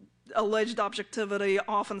this alleged objectivity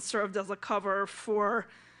often served as a cover for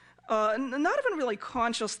not even really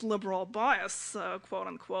conscious liberal bias, quote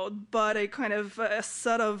unquote, but a kind of a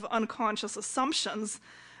set of unconscious assumptions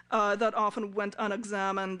that often went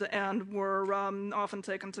unexamined and were often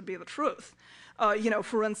taken to be the truth.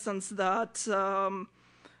 For instance, that,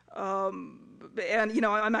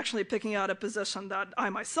 I'm actually picking out a position that I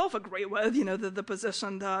myself agree with, the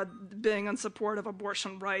position that being in support of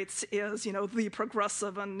abortion rights is, the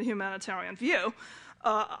progressive and humanitarian view.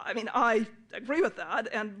 I mean, I agree with that,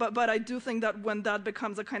 but I do think that when that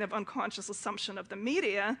becomes a kind of unconscious assumption of the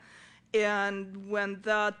media, and when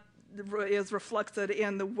that is reflected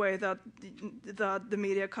in the way that the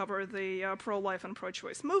media cover the pro-life and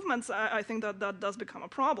pro-choice movements, I think that that does become a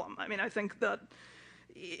problem. I mean, I think that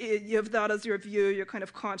if that is your view, you kind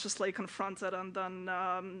of consciously confront it and then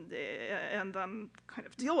kind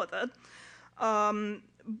of deal with it.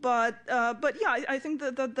 But yeah, I think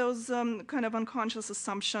that those kind of unconscious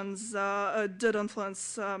assumptions did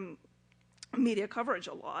influence media coverage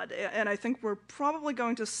a lot, and I think we're probably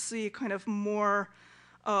going to see kind of more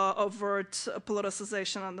overt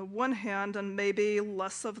politicization on the one hand, and maybe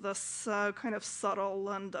less of this kind of subtle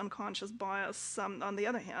and unconscious bias on the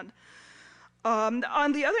other hand. On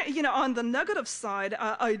the other, on the negative side,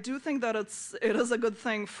 I do think that it is a good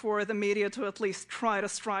thing for the media to at least try to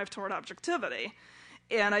strive toward objectivity.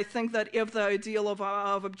 And I think that if the ideal of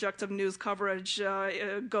objective news coverage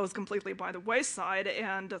goes completely by the wayside,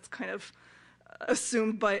 and it's kind of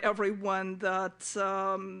assumed by everyone that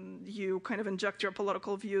you kind of inject your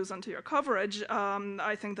political views into your coverage,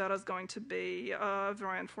 I think that is going to be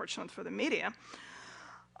very unfortunate for the media.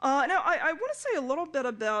 Now, I want to say a little bit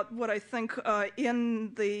about what I think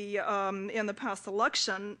in the past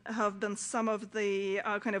election have been some of the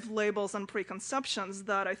kind of labels and preconceptions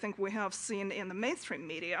that I think we have seen in the mainstream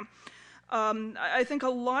media. I think a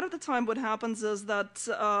lot of the time what happens is that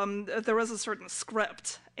there is a certain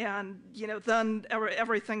script, and then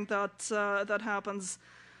everything that happens,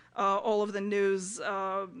 all of the news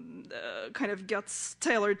kind of gets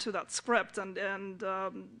tailored to that script, and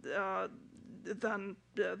then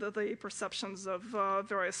the perceptions of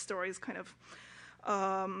various stories kind of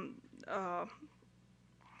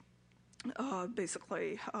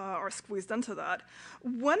basically are squeezed into that.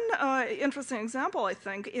 One interesting example, I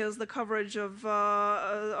think, is the coverage of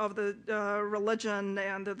the religion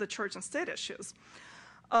and the church and state issues.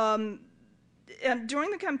 And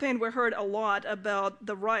during the campaign, we heard a lot about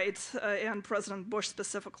the right and President Bush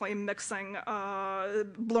specifically mixing,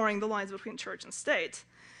 blurring the lines between church and state.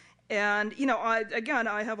 And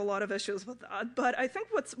I have a lot of issues with that. But I think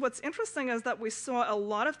what's interesting is that we saw a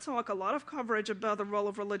lot of talk, a lot of coverage about the role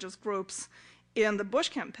of religious groups in the Bush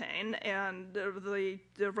campaign and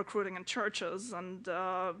the recruiting in churches and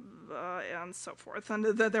so forth. And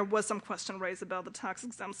there was some question raised about the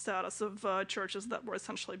tax-exempt status of churches that were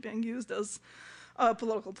essentially being used as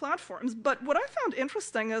political platforms. But what I found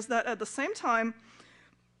interesting is that at the same time,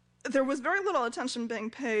 there was very little attention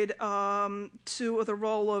being paid to the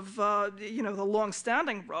role of, the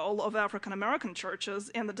long-standing role of African-American churches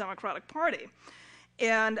in the Democratic Party.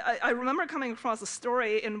 And I remember coming across a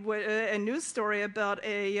story, a news story about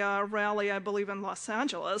a rally, I believe, in Los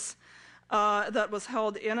Angeles that was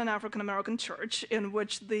held in an African-American church, in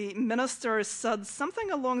which the minister said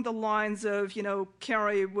something along the lines of,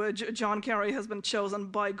 John Kerry has been chosen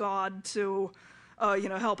by God to,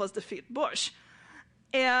 help us defeat Bush.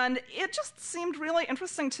 And it just seemed really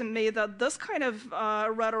interesting to me that this kind of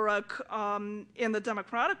rhetoric in the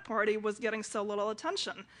Democratic Party was getting so little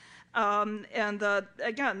attention. And that,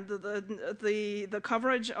 again, the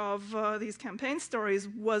coverage of these campaign stories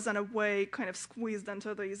was in a way kind of squeezed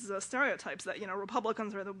into these stereotypes that,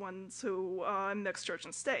 Republicans are the ones who mix church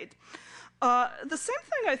and state. The same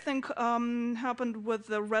thing, I think, happened with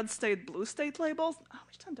the red state, blue state labels. How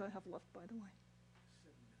much time do I have left, by the way?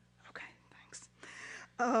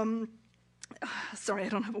 Sorry, I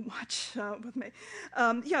don't have a watch with me.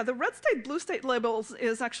 Yeah, the red state, blue state labels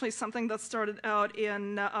is actually something that started out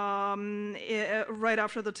in right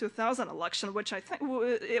after the 2000 election, which I think,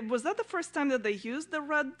 was that the first time that they used the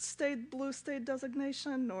red state, blue state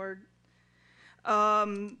designation, or?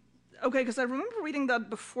 Okay, because I remember reading that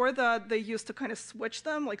before that they used to kind of switch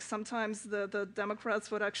them. Like sometimes the Democrats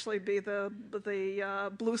would actually be the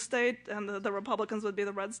blue state and the Republicans would be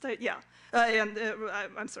the red state. Yeah,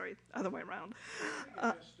 I'm sorry, other way around.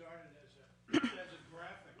 It just started as a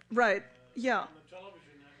graphic. Right. Yeah. On the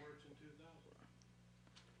television networks in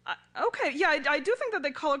 2000. Okay, yeah, I do think that they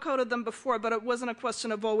color-coded them before, but it wasn't a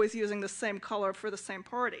question of always using the same color for the same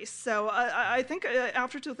party. So I think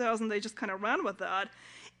after 2000 they just kind of ran with that.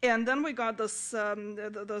 And then we got this,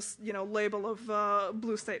 label of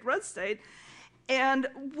blue state, red state. And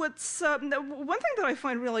what's one thing that I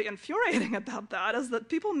find really infuriating about that is that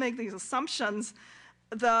people make these assumptions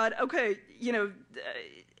that, okay,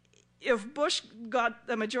 if Bush got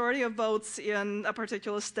a majority of votes in a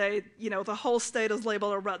particular state, the whole state is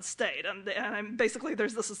labeled a red state, and basically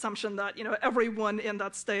there's this assumption that everyone in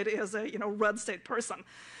that state is a red state person.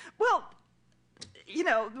 Well,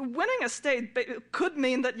 winning a state could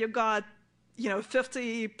mean that you got,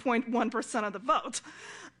 50.1% of the vote.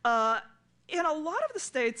 In a lot of the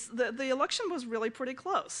states, the election was really pretty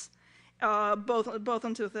close, both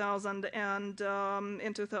in 2000 and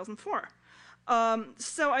in 2004.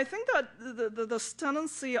 So I think that this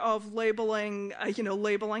tendency of labeling,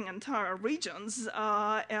 labeling entire regions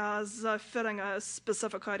as fitting a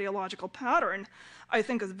specific ideological pattern, I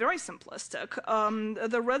think is very simplistic.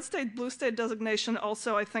 The red state, blue state designation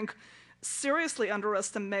also, I think, seriously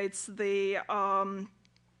underestimates the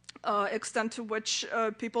extent to which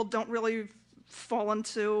people don't really fall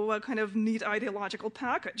into a kind of neat ideological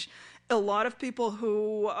package. A lot of people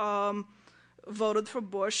who voted for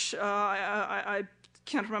Bush, I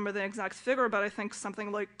can't remember the exact figure, but I think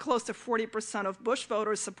something like close to 40% of Bush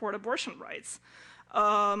voters support abortion rights.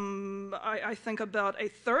 I think about a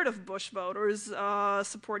third of Bush voters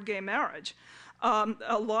support gay marriage.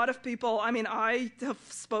 A lot of people, I mean, I have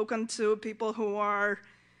spoken to people who are,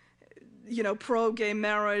 pro-gay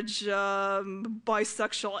marriage,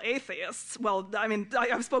 bisexual atheists. Well, I mean,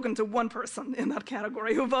 I've spoken to one person in that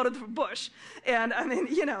category who voted for Bush. And I mean,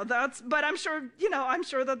 but I'm sure, I'm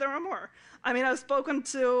sure that there are more. I mean, I've spoken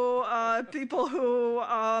to people who,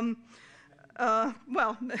 well,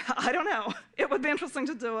 I don't know. It would be interesting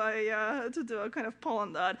to do a kind of poll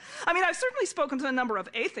on that. I mean, I've certainly spoken to a number of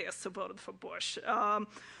atheists who voted for Bush.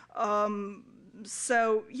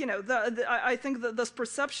 So, I think that this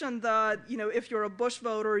perception that, if you're a Bush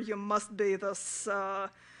voter, you must be this,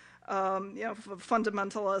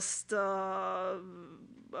 fundamentalist,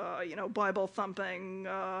 Bible-thumping,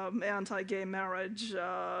 anti-gay marriage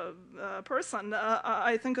person,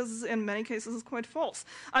 I think is, in many cases, is quite false.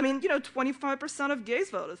 I mean, 25% of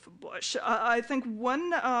gays voted for Bush. I think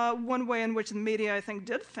one way in which the media, I think,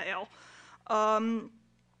 did fail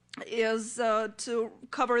is to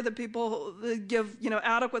cover the people, give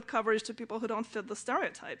adequate coverage to people who don't fit the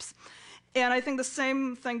stereotypes. And I think the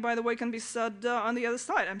same thing, by the way, can be said on the other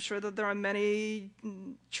side. I'm sure that there are many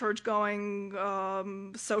church-going,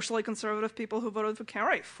 socially conservative people who voted for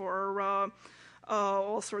Kerry for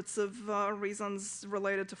all sorts of reasons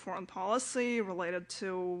related to foreign policy, related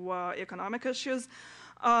to economic issues.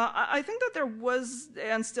 I think that there was,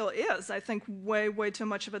 and still is, I think, way too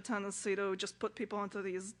much of a tendency to just put people into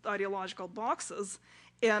these ideological boxes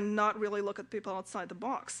and not really look at people outside the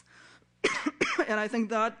box. And I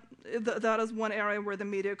think that is one area where the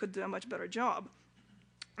media could do a much better job.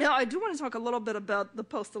 Now, I do want to talk a little bit about the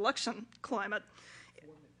post-election climate.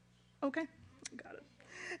 Okay, got it.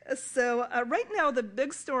 So right now, the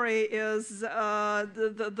big story is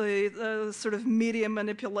the sort of media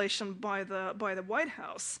manipulation by the White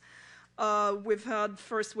House. We had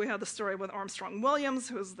the story with Armstrong Williams,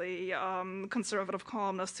 who's the conservative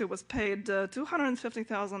columnist who was paid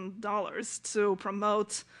 $250,000 to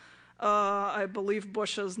promote, I believe,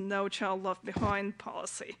 Bush's No Child Left Behind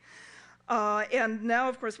policy. And now,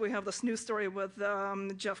 of course, we have this new story with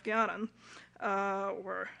Jeff Gannon,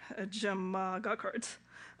 or Jim Guckert.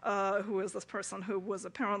 Who is this person who was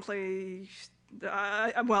apparently,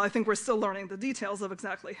 well, I think we're still learning the details of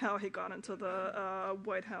exactly how he got into the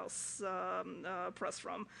White House press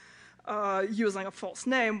room, using a false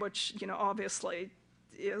name, which, obviously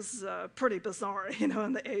is pretty bizarre,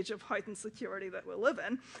 in the age of heightened security that we live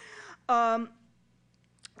in.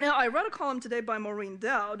 Now, I read a column today by Maureen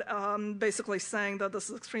Dowd, basically saying that this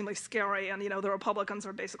is extremely scary, and the Republicans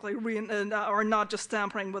are basically are not just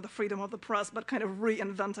tampering with the freedom of the press, but kind of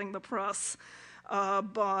reinventing the press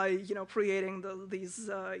by creating these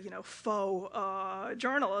faux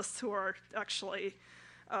journalists who are actually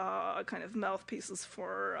kind of mouthpieces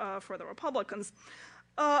for the Republicans.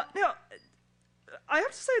 Now, I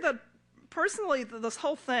have to say that personally, this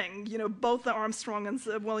whole thing, both the Armstrong and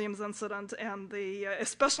Williams incident and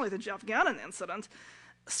especially the Jeff Gannon incident,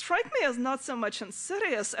 strike me as not so much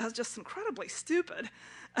insidious as just incredibly stupid.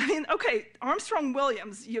 I mean, okay, Armstrong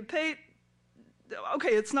Williams, you pay,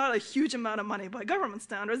 okay, it's not a huge amount of money by government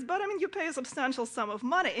standards, but I mean, you pay a substantial sum of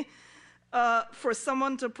money for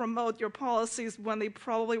someone to promote your policies when they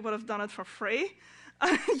probably would have done it for free.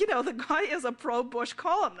 The guy is a pro-Bush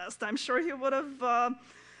columnist. I'm sure he would have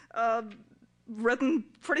written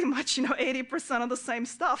pretty much, 80% of the same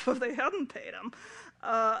stuff if they hadn't paid him.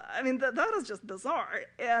 I mean, that is just bizarre.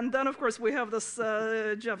 And then, of course, we have this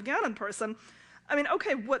Jeff Gannon person. I mean,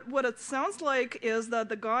 okay, what it sounds like is that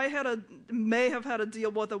the guy may have had a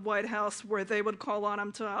deal with the White House where they would call on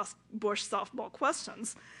him to ask Bush softball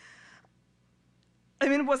questions. I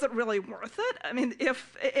mean, was it really worth it? I mean,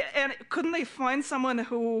 and couldn't they find someone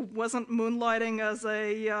who wasn't moonlighting as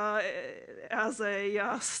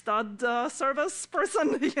a stud service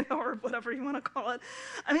person, or whatever you want to call it?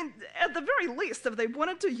 I mean, at the very least, if they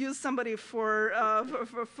wanted to use somebody for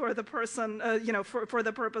the person, for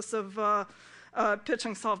the purpose of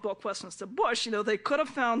pitching softball questions to Bush, they could have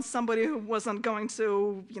found somebody who wasn't going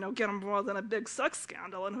to, get involved in a big sex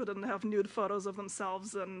scandal and who didn't have nude photos of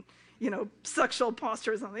themselves and, sexual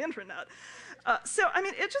postures on the internet. So, I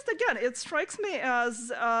mean, it strikes me as,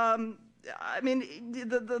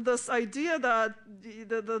 this idea that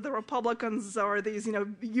the Republicans are these,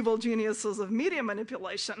 evil geniuses of media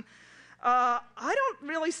manipulation, I don't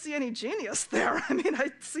really see any genius there. I mean, I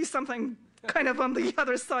see something kind of on the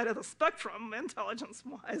other side of the spectrum,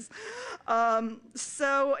 intelligence-wise.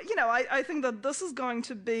 So, I think that this is going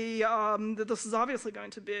to be, this is obviously going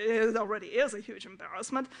to be, it already is a huge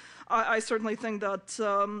embarrassment. I certainly think that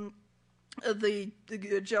the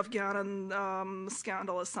Jeff Gannon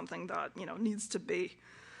scandal is something that, needs to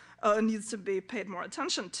be paid more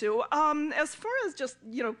attention to. As far as just,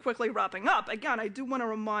 quickly wrapping up, again, I do want to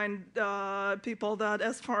remind people that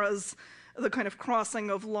as far as the kind of crossing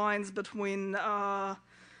of lines between,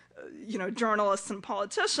 journalists and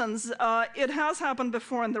politicians, it has happened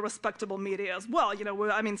before in the respectable media as well.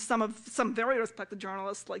 I mean, some very respected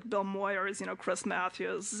journalists like Bill Moyers, Chris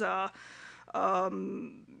Matthews,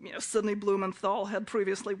 Sidney Blumenthal had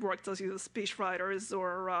previously worked as either speechwriters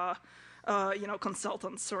or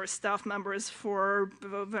consultants or staff members for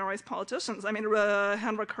various politicians. I mean,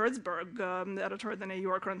 Henrik Hertzberg, editor of the New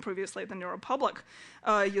Yorker and previously the New Republic,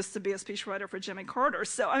 used to be a speechwriter for Jimmy Carter.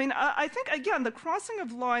 So, I mean, I think, again, the crossing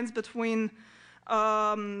of lines between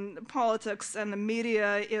politics and the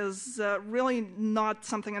media is really not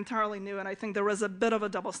something entirely new, and I think there is a bit of a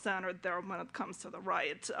double standard there when it comes to the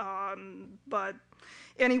right. But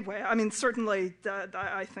anyway, I mean, certainly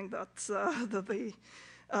I think that the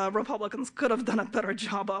Republicans could have done a better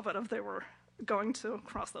job of it if they were going to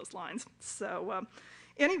cross those lines. So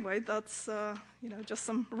anyway, that's just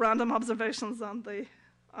some random observations on the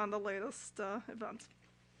latest event.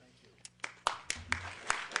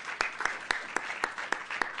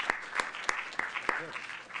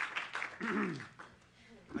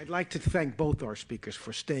 I'd like to thank both our speakers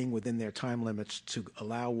for staying within their time limits to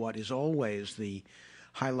allow what is always the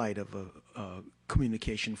highlight of a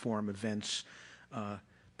communication forum events,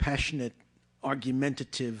 passionate,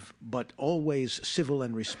 argumentative, but always civil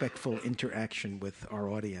and respectful interaction with our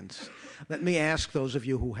audience. Let me ask those of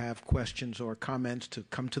you who have questions or comments to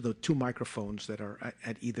come to the two microphones that are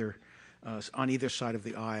on either side of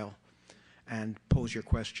the aisle and pose your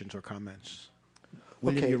questions or comments.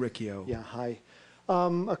 William Uricchio. Yeah, hi.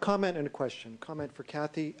 A comment and a question. Comment for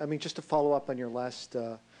Cathy. I mean, just to follow up on your last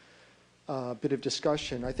bit of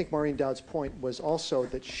discussion, I think Maureen Dowd's point was also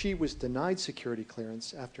that she was denied security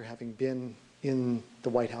clearance after having been in the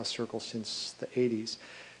White House circle since the 80s.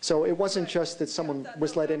 So it wasn't just that someone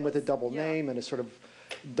was let in with a double name and a sort of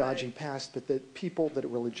dodgy past, but that people that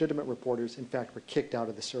were legitimate reporters, in fact, were kicked out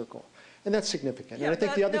of the circle. And that's significant. Yeah, and I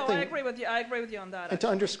think the other thing, I agree with you. I agree with you on that. And to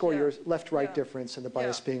underscore your left-right difference and the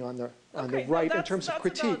bias being on the right in terms of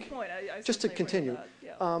critique. Just to continue,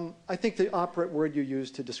 I think the operant word you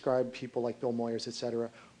used to describe people like Bill Moyers, et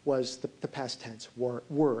cetera, was the past tense.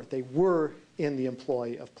 Were they were in the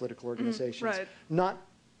employ of political organizations, not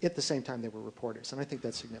at the same time they were reporters, and I think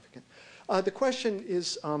that's significant. The question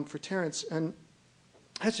is for Terence, and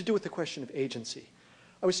has to do with the question of agency.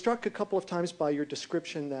 I was struck a couple of times by your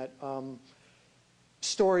description that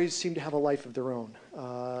stories seem to have a life of their own.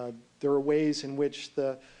 There are ways in which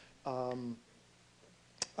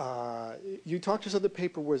you talked as though the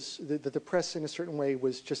paper was, that the press in a certain way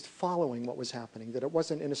was just following what was happening, that it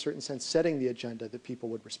wasn't in a certain sense setting the agenda that people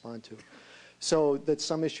would respond to. So that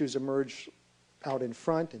some issues emerge out in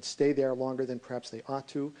front and stay there longer than perhaps they ought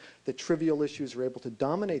to, that trivial issues are able to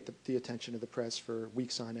dominate the attention of the press for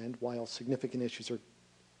weeks on end while significant issues are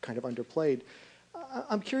kind of underplayed.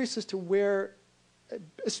 I'm curious as to where,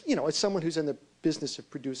 as someone who's in the business of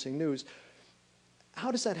producing news, how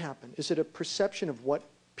does that happen? Is it a perception of what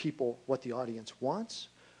the audience wants?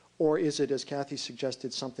 Or is it, as Cathy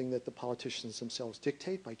suggested, something that the politicians themselves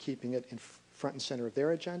dictate by keeping it in front and center of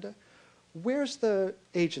their agenda? Where's the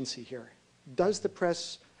agency here? Does the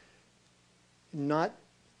press not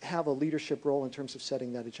have a leadership role in terms of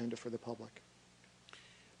setting that agenda for the public?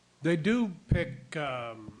 They do pick,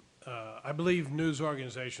 I believe news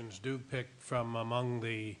organizations do pick from among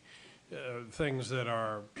the things that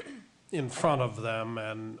are in front of them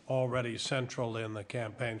and already central in the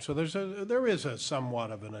campaign. So there is a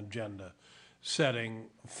somewhat of an agenda setting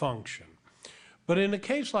function. But in a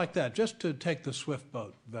case like that, just to take the Swift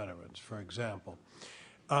boat veterans, for example,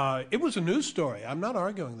 it was a news story. I'm not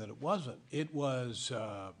arguing that it wasn't. It was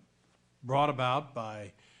brought about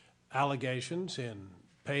by allegations in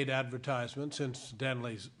paid advertisements,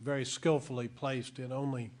 incidentally very skillfully placed in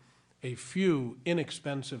only a few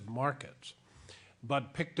inexpensive markets,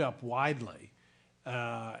 but picked up widely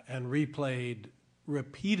and replayed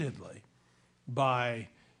repeatedly by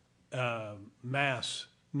mass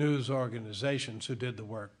news organizations who did the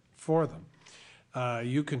work for them.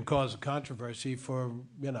 You can cause a controversy for,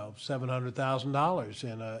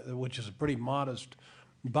 $700,000 which is a pretty modest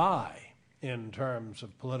buy in terms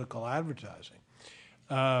of political advertising,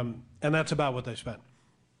 and that's about what they spent.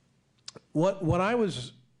 What I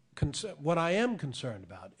am concerned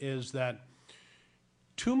about is that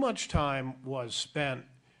too much time was spent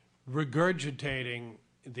regurgitating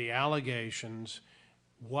the allegations,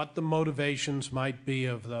 what the motivations might be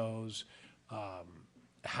of those,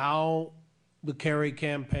 how the Kerry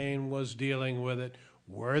campaign was dealing with it,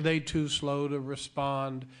 were they too slow to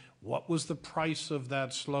respond, what was the price of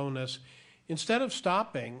that slowness, instead of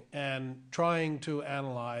stopping and trying to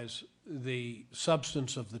analyze the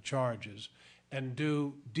substance of the charges and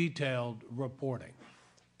do detailed reporting.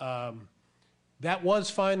 That was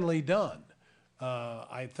finally done.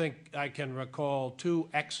 I think I can recall two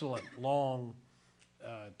excellent long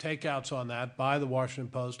takeouts on that by the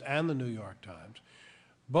Washington Post and the New York Times,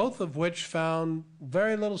 both of which found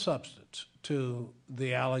very little substance to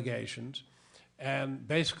the allegations and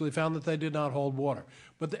basically found that they did not hold water.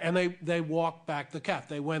 And they walked back the cat.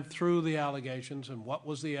 They went through the allegations and what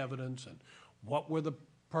was the evidence and what were the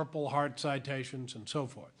Purple Heart citations and so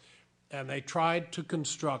forth. And they tried to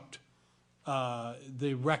construct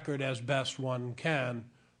the record as best one can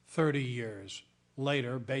 30 years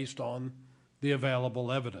later based on the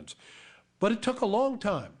available evidence. But it took a long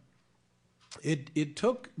time. It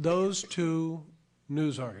took those two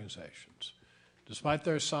news organizations, despite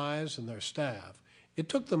their size and their staff, it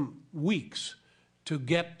took them weeks to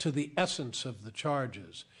get to the essence of the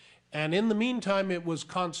charges. And in the meantime, it was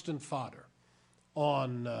constant fodder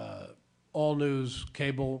on all news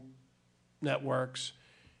cable networks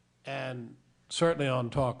and certainly on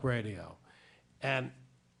talk radio. And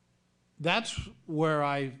that's where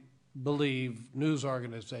I believe news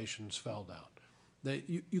organizations fell down. That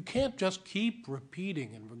you can't just keep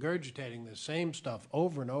repeating and regurgitating the same stuff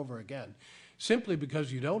over and over again simply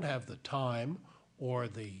because you don't have the time or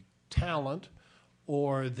the talent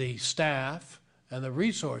or the staff and the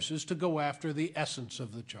resources to go after the essence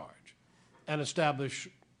of the charge and establish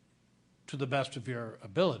to the best of your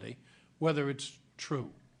ability whether it's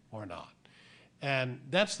true or not. And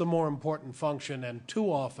that's the more important function, and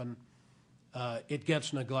too often it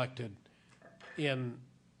gets neglected in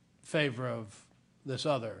favor of this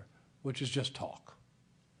other, which is just talk.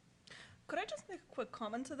 Could I just make a quick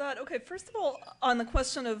comment to that? Okay, first of all, on the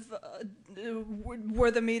question of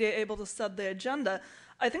were the media able to set the agenda,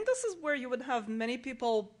 I think this is where you would have many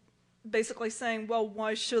people basically saying, well,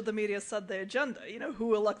 why should the media set the agenda?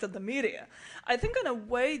 Who elected the media? I think in a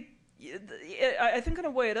way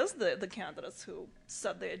it is the candidates who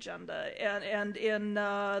set the agenda. And in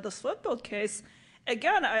the Swift case,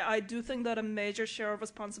 again, I do think that a major share of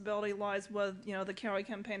responsibility lies with, the Kerry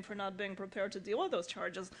campaign for not being prepared to deal with those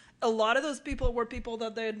charges. A lot of those people were people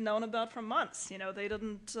that they had known about for months. They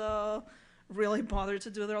didn't really bother to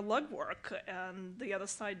do their legwork, and the other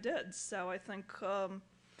side did. So I think,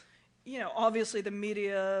 obviously the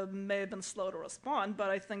media may have been slow to respond, but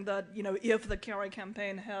I think that, if the Kerry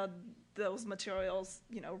campaign had those materials,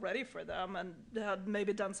 ready for them and had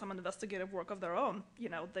maybe done some investigative work of their own,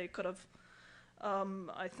 they could have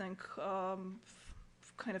I think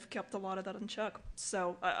kind of kept a lot of that in check.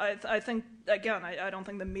 So I think, again, I don't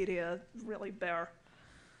think the media really bear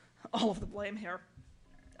all of the blame here.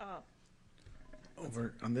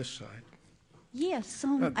 Over on this side. Yes.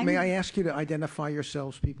 May I ask you to identify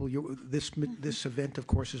yourselves, people? This event, of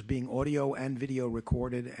course, is being audio and video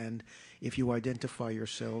recorded, and if you identify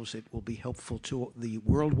yourselves, it will be helpful to the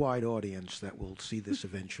worldwide audience that will see this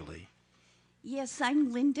eventually. Yes,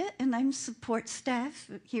 I'm Linda, and I'm support staff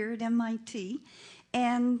here at MIT.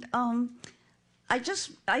 And I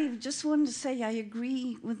just wanted to say I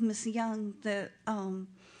agree with Ms. Young that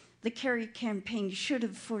the Kerry campaign should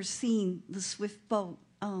have foreseen the Swift boat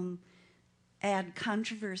ad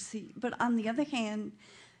controversy. But on the other hand,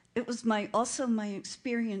 it was also my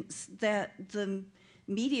experience that the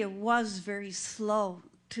media was very slow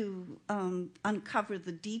to uncover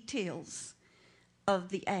the details of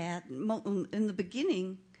the ad. In the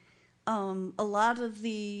beginning, a lot of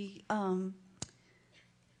the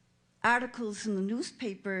articles in the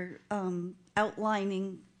newspaper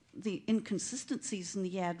outlining the inconsistencies in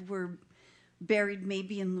the ad were buried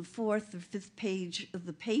maybe in the 4th or 5th page of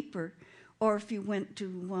the paper, or if you went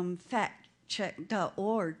to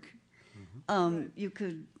factcheck.org, you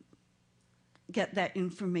could get that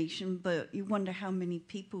information, but you wonder how many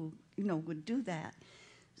people, would do that.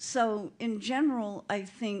 So in general, I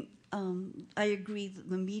think I agree that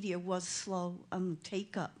the media was slow on the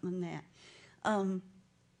take-up on that.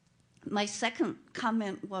 My second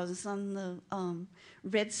comment was on the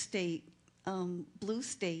red state, blue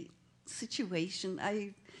state situation.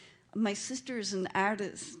 My sister is an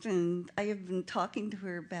artist, and I have been talking to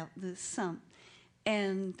her about this.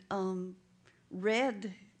 And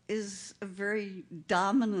red is a very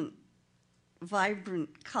dominant,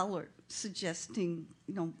 vibrant color, suggesting,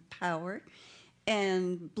 power.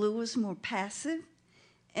 And blue is more passive.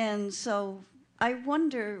 And so I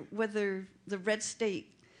wonder whether the red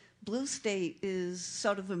state, blue state is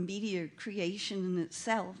sort of a media creation in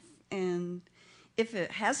itself. And if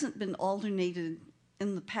it hasn't been alternated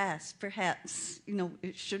in the past, perhaps,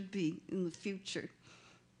 it should be in the future.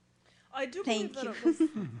 I do Thank believe that you. it was.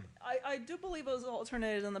 I do believe it was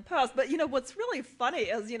alternated in the past, but what's really funny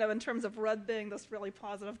is in terms of red being this really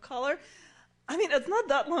positive color, I mean, it's not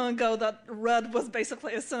that long ago that red was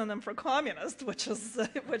basically a synonym for communist, which is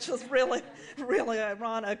really really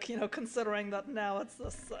ironic, considering that now it's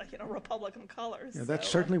this Republican color. Yeah, that's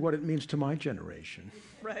certainly what it means to my generation.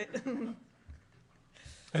 Right.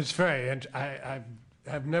 It's very, and I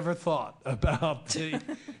have never thought about the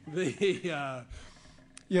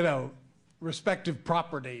respective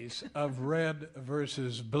properties of red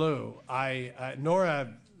versus blue. Nor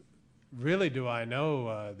really do I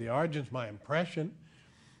know the origins. My impression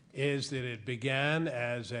is that it began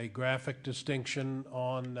as a graphic distinction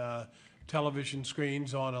on television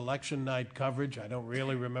screens on election night coverage. I don't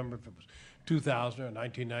really remember if it was 2000 or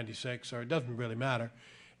 1996, or it doesn't really matter.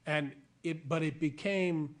 But it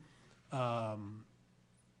became, sort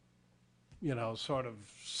of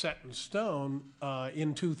set in stone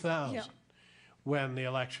in 2000. Yeah. When the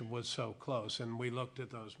election was so close, and we looked at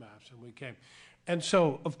those maps, and we came. And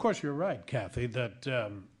so, of course, you're right, Cathy, that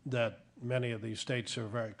that many of these states are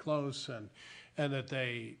very close, and that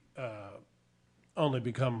they only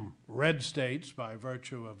become red states by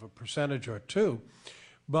virtue of a percentage or two.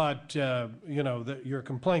 But, your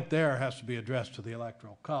complaint there has to be addressed to the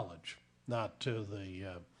Electoral College, not to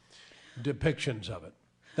the depictions of it.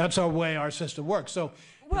 That's our way our system works. So,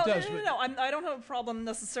 Well, no. I don't have a problem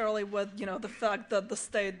necessarily with the fact that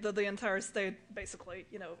the entire state basically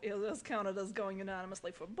is counted as going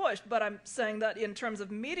unanimously for Bush. But I'm saying that in terms of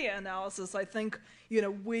media analysis, I think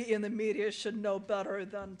we in the media should know better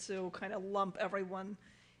than to kind of lump everyone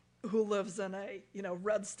who lives in a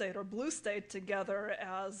red state or blue state together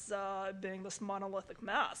as being this monolithic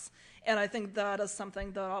mass. And I think that is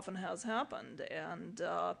something that often has happened. And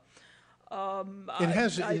there's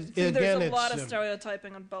a lot of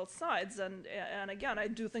stereotyping on both sides, and again, I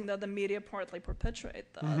do think that the media partly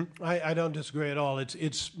perpetuate that. Mm-hmm. I don't disagree at all.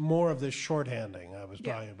 It's more of this shorthanding I was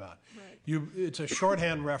talking about. Right. It's a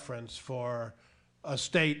shorthand reference for a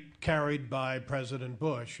state carried by President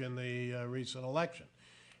Bush in the recent election,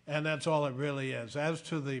 and that's all it really is. As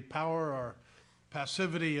to the power or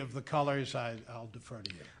passivity of the colors, I'll defer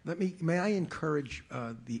to you. May I encourage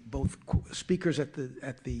both speakers at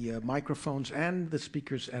the microphones and the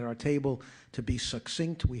speakers at our table to be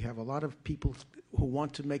succinct. We have a lot of people who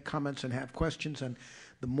want to make comments and have questions, and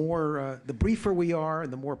the briefer we are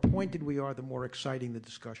and the more pointed we are, the more exciting the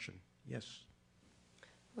discussion. Yes.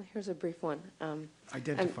 Well, here's a brief one.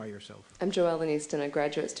 Identify yourself. I'm Joellen Easton, a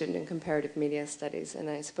graduate student in comparative media studies, and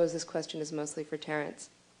I suppose this question is mostly for Terence.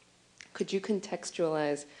 Could you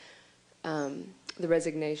contextualize the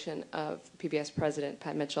resignation of PBS President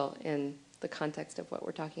Pat Mitchell in the context of what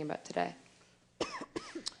we're talking about today?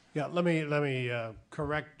 Yeah, let me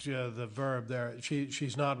correct the verb there.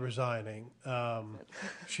 She's not resigning.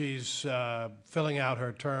 She's filling out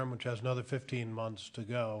her term, which has another 15 months to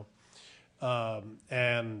go,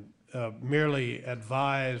 and merely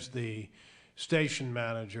advised the station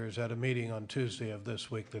managers at a meeting on Tuesday of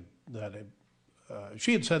this week that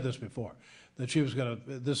she had said this before, that she was going to,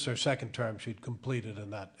 this is her second term she'd completed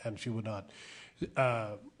and she would not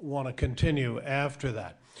want to continue after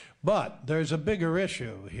that. But there's a bigger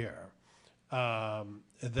issue here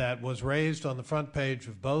that was raised on the front page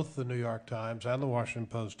of both the New York Times and the Washington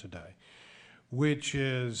Post today, which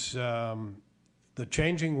is the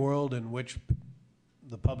changing world in which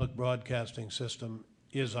the public broadcasting system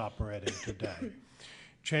is operating today.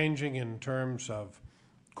 Changing in terms of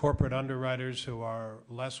corporate underwriters who are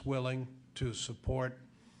less willing to support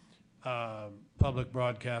public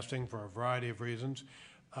broadcasting for a variety of reasons.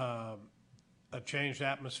 A changed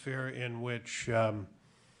atmosphere in which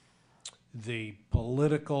the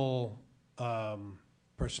political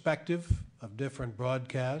perspective of different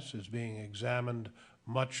broadcasts is being examined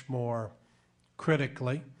much more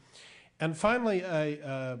critically. And finally,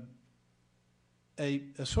 a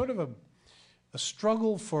sort of a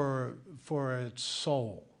struggle for its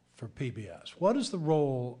soul for PBS. What is the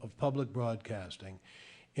role of public broadcasting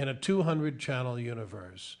in a 200-channel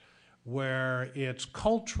universe where its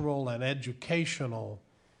cultural and educational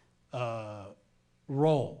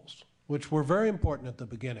roles, which were very important at the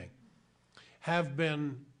beginning, have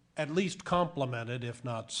been at least complemented, if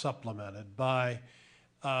not supplemented, by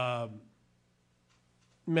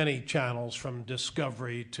many channels, from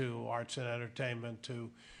Discovery to Arts and Entertainment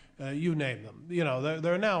to you name them. You know,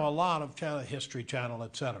 there are now a lot of channels, History Channel,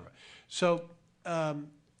 et cetera. So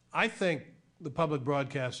I think the public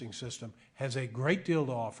broadcasting system has a great deal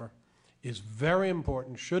to offer, is very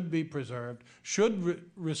important, should be preserved, should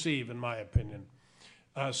receive, in my opinion,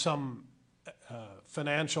 some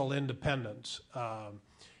financial independence,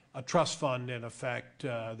 a trust fund, in effect,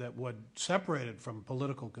 that would separate it from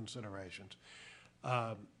political considerations.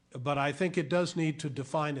 But I think it does need to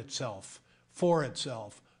define itself, for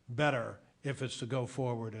itself, better if it's to go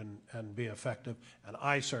forward and be effective, and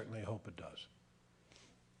I certainly hope it does.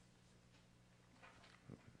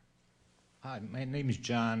 Hi, my name is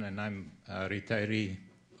John, and I'm a retiree,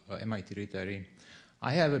 MIT retiree.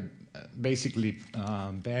 I have a basically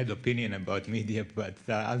bad opinion about media, but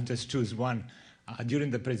I'll just choose one.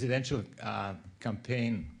 During the presidential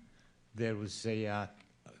campaign, there was a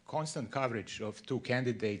constant coverage of two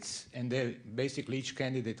candidates, and basically each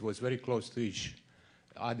candidate was very close to each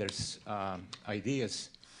other's ideas.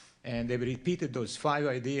 And they repeated those 5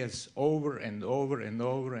 ideas over and over and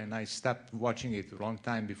over, and I stopped watching it a long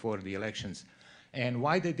time before the elections. And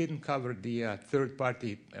why they didn't cover the third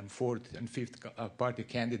party and fourth and fifth party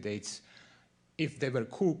candidates, if they were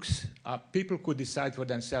cooks, people could decide for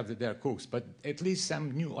themselves that they're cooks, but at least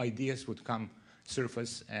some new ideas would come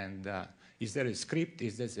surface. And is there a script?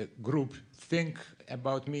 Is there a group think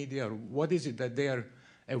about media? Or what is it that they are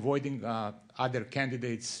avoiding other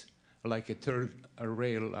candidates, like a third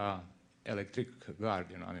rail electric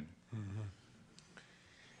guard, you know? I mean. Mm-hmm.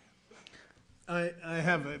 I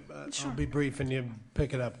have sure. I'll be brief and you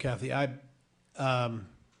pick it up, Cathy.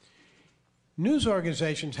 News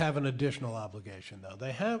organizations have an additional obligation, though.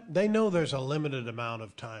 They know there's a limited amount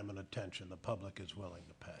of time and attention the public is willing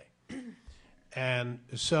to pay. And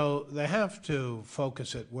so they have to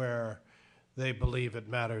focus it where they believe it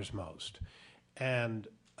matters most. And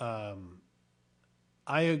there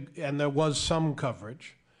was some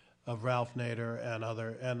coverage of Ralph Nader and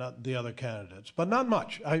the other candidates, but not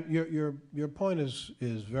much. Your point is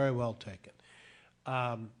very well taken.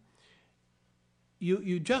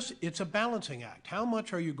 It's a balancing act. How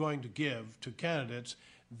much are you going to give to candidates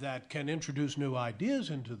that can introduce new ideas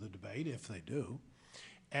into the debate, if they do,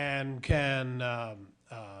 and can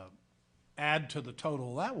add to the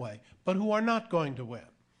total that way, but who are not going to win?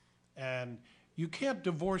 And you can't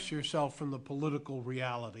divorce yourself from the political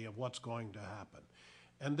reality of what's going to happen.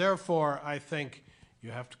 And therefore, I think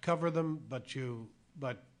you have to cover them, but you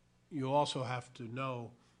also have to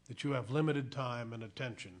know that you have limited time and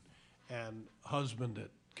attention and husband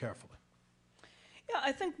it carefully. Yeah,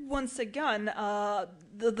 I think once again,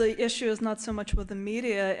 the issue is not so much with the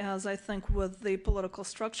media as I think with the political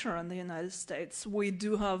structure in the United States. We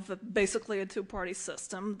do have basically a two-party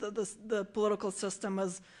system. The political system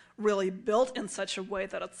is really built in such a way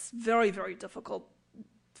that it's very, very difficult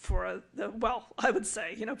for I would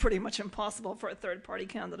say, pretty much impossible for a third-party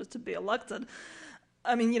candidate to be elected.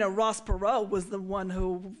 I mean, Ross Perot was the one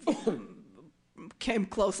who came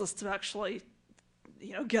closest to actually,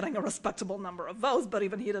 getting a respectable number of votes, but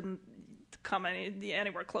even he didn't come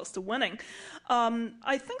anywhere close to winning.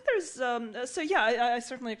 I think there's, I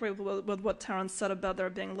certainly agree with what Terence said about there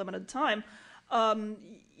being limited time.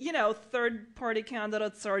 Third-party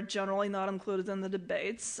candidates are generally not included in the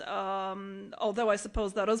debates, although I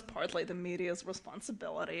suppose that is partly the media's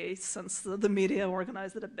responsibility, since the media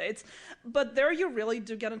organize the debates. But there you really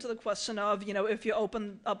do get into the question of, if you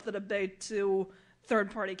open up the debate to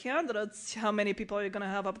third-party candidates, how many people are you going to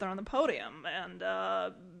have up there on the podium? And,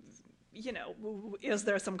 is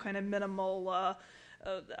there some kind of minimal...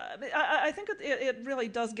 I think it really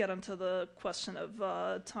does get into the question of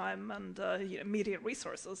time and media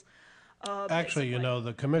resources. Actually,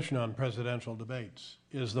 the Commission on Presidential Debates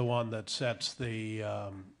is the one that sets the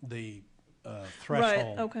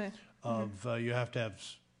threshold right, okay. of you have to have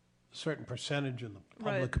certain percentage in the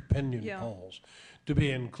Right. public opinion Yeah. polls to be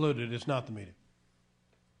included. It's not the media.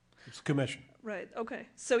 It's the commission. Right. Okay.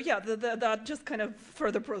 So yeah, that just kind of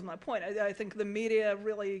further proves my point. I think the media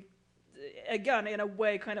really, again, in a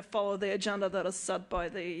way, kind of follow the agenda that is set by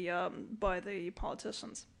the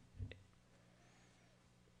politicians.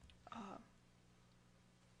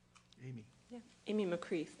 Amy. Yeah. Amy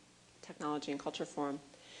McCreath, Technology and Culture Forum.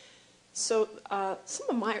 So some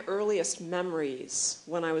of my earliest memories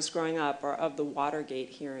when I was growing up are of the Watergate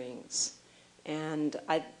hearings. And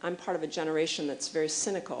I'm part of a generation that's very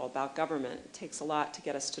cynical about government. It takes a lot to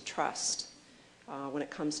get us to trust when it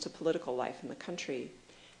comes to political life in the country.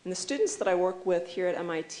 And the students that I work with here at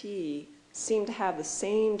MIT seem to have the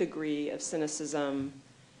same degree of cynicism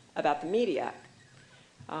about the media.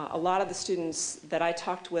 A lot of the students that I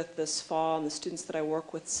talked with this fall and the students that I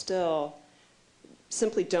work with still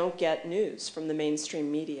simply don't get news from the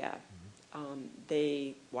mainstream media.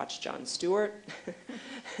 They watch Jon Stewart,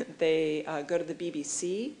 they go to the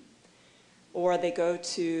BBC, or they go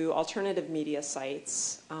to alternative media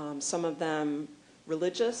sites, some of them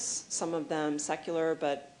religious, some of them secular,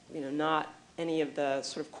 but not any of the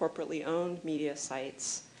sort of corporately owned media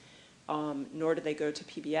sites, nor do they go to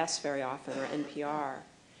PBS very often or NPR.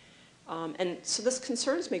 And so this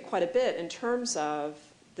concerns me quite a bit in terms of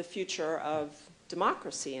the future of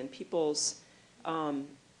democracy and people's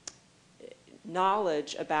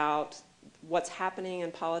knowledge about what's happening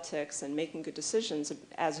in politics and making good decisions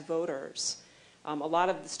as voters. A lot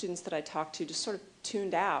of the students that I talked to just sort of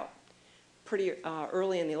tuned out pretty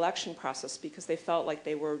early in the election process because they felt like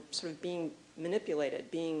they were sort of being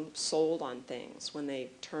manipulated, being sold on things when they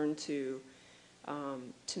turned to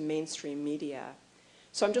mainstream media.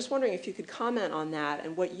 So I'm just wondering if you could comment on that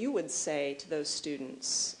and what you would say to those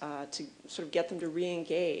students to sort of get them to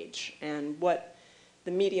re-engage, and what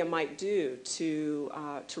the media might do to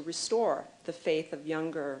restore the faith of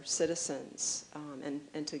younger citizens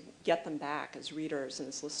and to get them back as readers and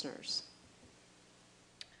as listeners.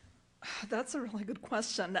 That's a really good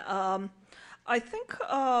question. I think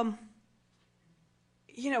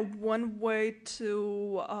one way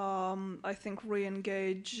to I think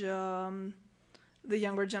re-engage the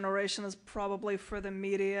younger generation is probably for the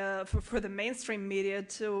media, for the mainstream media,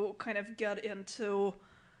 to kind of get into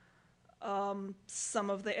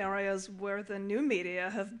some of the areas where the new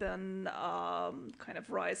media have been kind of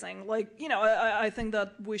rising. Like, I think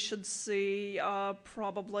that we should see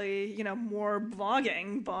probably, more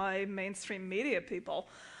blogging by mainstream media people.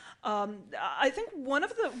 I think one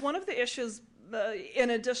of the issues,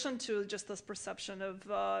 in addition to just this perception of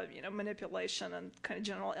manipulation and kind of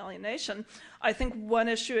general alienation, I think one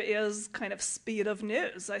issue is kind of speed of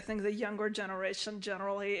news. I think the younger generation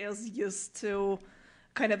generally is used to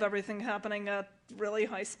kind of everything happening at really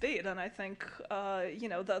high speed, and I think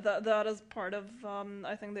that is part of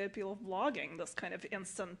I think the appeal of blogging, this kind of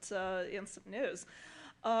instant news.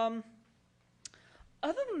 Other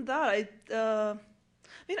than that,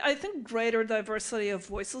 I think greater diversity of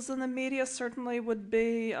voices in the media certainly would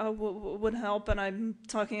be would help, and I'm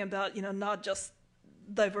talking about not just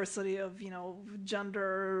diversity of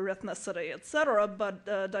gender, ethnicity, etc., but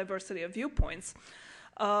diversity of viewpoints.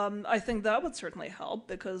 I think that would certainly help,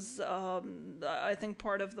 because I think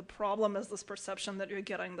part of the problem is this perception that you're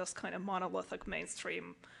getting this kind of monolithic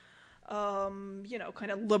mainstream,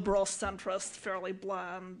 kind of liberal, centrist, fairly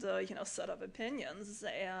bland, set of opinions.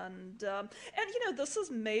 And this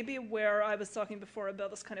is maybe where I was talking before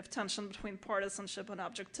about this kind of tension between partisanship and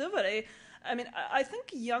objectivity. I mean, I think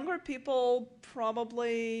younger people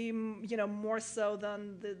probably, more so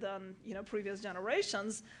than previous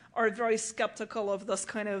generations, are very skeptical of this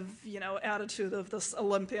kind of, attitude of this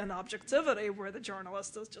Olympian objectivity, where the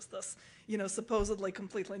journalist is just this, supposedly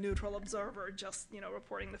completely neutral observer, just,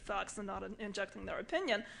 reporting the facts and not injecting their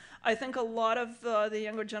opinion. I think a lot of the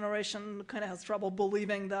younger generation kind of has trouble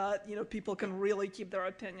believing that, people can really keep their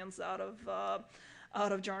opinions out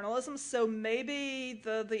of journalism. So maybe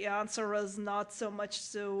the answer is not so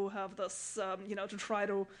much to have this, to try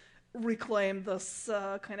to reclaim this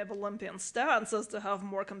kind of Olympian stance, as to have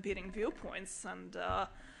more competing viewpoints and,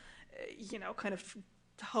 kind of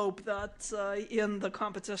hope that in the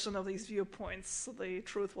competition of these viewpoints, the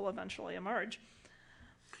truth will eventually emerge.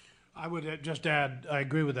 I would just add, I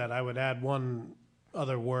agree with that. I would add one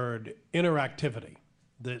other word: interactivity.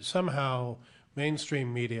 That somehow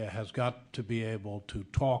mainstream media has got to be able to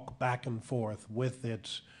talk back and forth with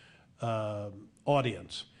its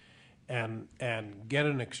audience and get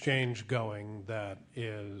an exchange going that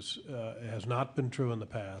is has not been true in the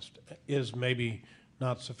past, is maybe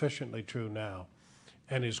not sufficiently true now.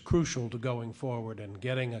 and is crucial to going forward and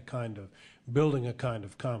getting building a kind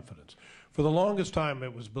of confidence. For the longest time,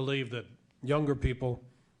 it was believed that younger people,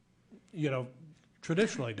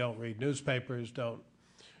 traditionally don't read newspapers, don't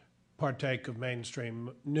partake of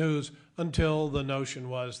mainstream news until the notion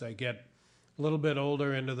was they get a little bit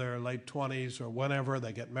older, into their late 20s or whenever,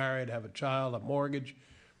 they get married, have a child, a mortgage,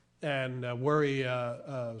 and worry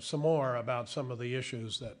some more about some of the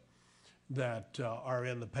issues that are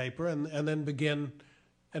in the paper, and then begin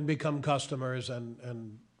and become customers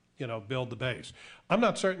and build the base. I'm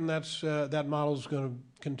not certain that model is going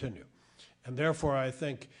to continue, and therefore I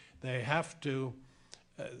think they have to.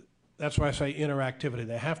 That's why I say interactivity.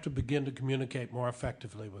 They have to begin to communicate more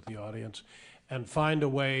effectively with the audience, and find a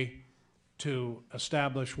way to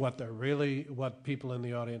establish what people in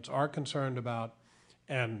the audience are concerned about,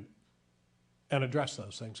 and address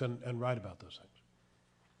those things and write about those things.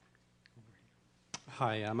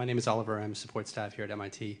 Hi, my name is Oliver. I'm support staff here at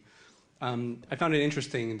MIT. I found it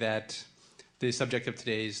interesting that the subject of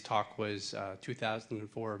today's talk was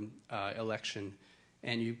 2004 election,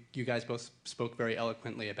 and you guys both spoke very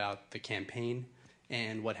eloquently about the campaign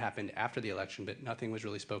and what happened after the election, but nothing was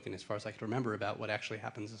really spoken, as far as I can remember, about what actually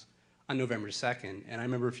happens on November 2nd. And I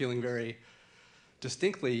remember feeling very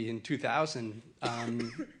distinctly in 2000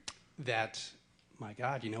 that, my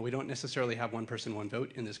God, we don't necessarily have one person, one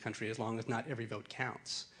vote in this country, as long as not every vote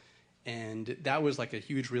counts. And that was like a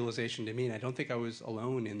huge realization to me, and I don't think I was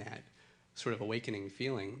alone in that sort of awakening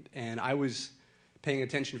feeling. And I was paying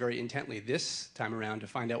attention very intently this time around to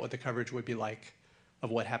find out what the coverage would be like of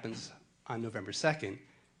what happens on November 2nd.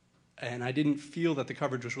 And I didn't feel that the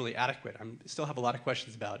coverage was really adequate. I still have a lot of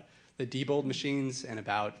questions about the Diebold machines and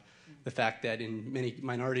about the fact that in many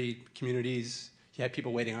minority communities, you had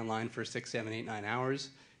people waiting online for 6, 7, 8, 9 hours.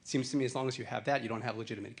 It seems to me as long as you have that, you don't have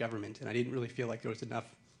legitimate government. And I didn't really feel like there was enough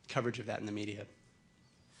coverage of that in the media.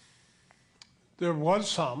 There was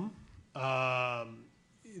some.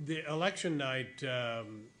 The election night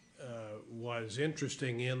was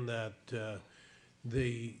interesting in that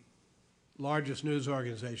the largest news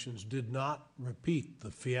organizations did not repeat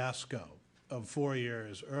the fiasco of 4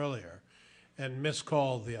 years earlier and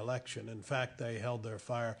miscalled the election. In fact, they held their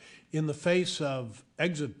fire in the face of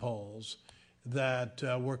exit polls that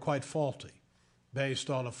were quite faulty, based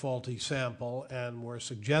on a faulty sample, and were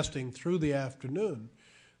suggesting through the afternoon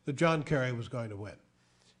that John Kerry was going to win.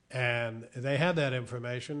 And they had that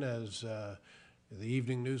information as the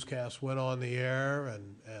evening newscast went on the air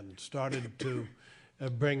and started to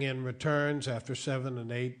bring in returns after 7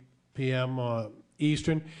 and 8 p.m.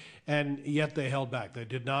 Eastern, and yet they held back. They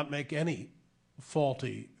did not make any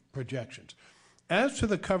faulty projections. As to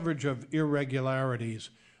the coverage of irregularities,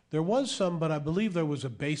 there was some, but I believe there was a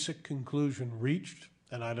basic conclusion reached,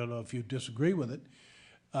 and I don't know if you disagree with it,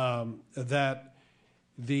 that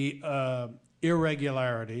the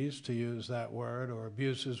irregularities, to use that word, or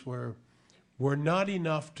abuses were not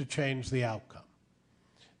enough to change the outcome.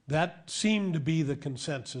 That seemed to be the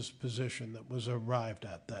consensus position that was arrived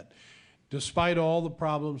at, that despite all the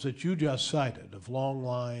problems that you just cited of long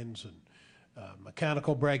lines and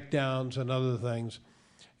mechanical breakdowns and other things,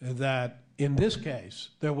 that in this case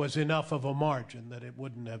there was enough of a margin that it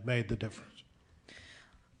wouldn't have made the difference.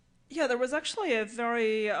 Yeah, there was actually a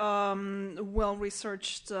very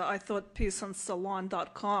well-researched, I thought, piece on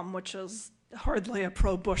Salon.com, which is hardly a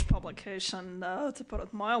pro-Bush publication, to put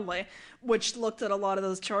it mildly, which looked at a lot of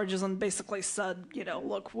those charges and basically said,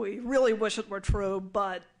 look, we really wish it were true,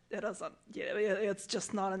 but it isn't. It's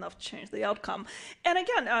just not enough to change the outcome. And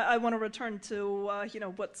again, I want to return to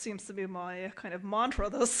what seems to be my kind of mantra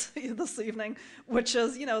this evening, which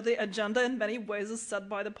is the agenda in many ways is set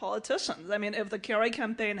by the politicians. I mean, if the Kerry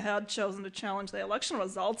campaign had chosen to challenge the election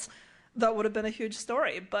results, that would have been a huge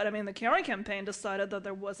story. But I mean, the Kerry campaign decided that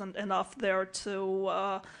there wasn't enough there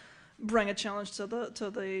to bring a challenge to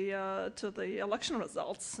the election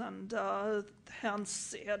results, and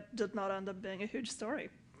hence it did not end up being a huge story.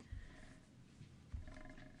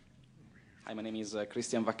 Hi, my name is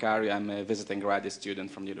Christian Vaccari. I'm a visiting graduate student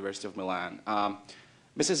from the University of Milan.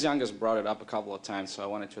 Mrs. Young has brought it up a couple of times, so I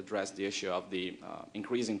wanted to address the issue of the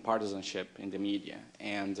increasing partisanship in the media.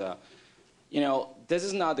 And, this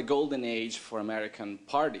is not the golden age for American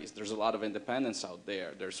parties. There's a lot of independents out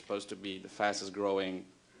there. They're supposed to be the fastest growing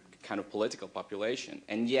kind of political population.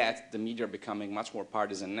 And yet, the media are becoming much more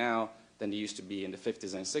partisan now than they used to be in the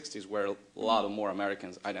 50s and 60s, where a lot of more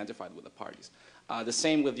Americans identified with the parties. The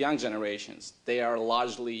same with young generations. They are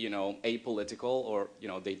largely, apolitical, or,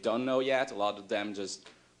 they don't know yet. A lot of them just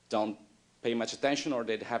don't pay much attention, or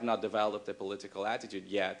they have not developed a political attitude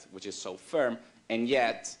yet, which is so firm. And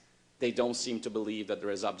yet, they don't seem to believe that there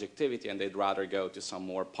is objectivity, and they'd rather go to some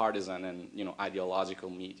more partisan and ideological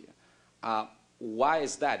media. Why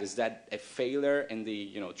is that? Is that a failure in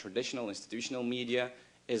the traditional institutional media?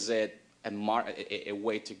 Is it a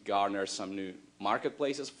way to garner some new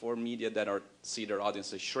marketplaces for media that see their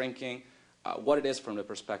audiences shrinking? What it is from the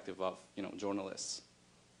perspective of journalists?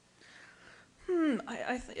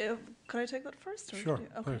 Could I take that first? Or Sure,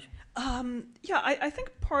 okay. please. Yeah, I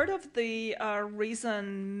think part of the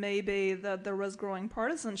reason maybe that there is growing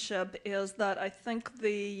partisanship is that I think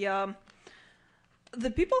the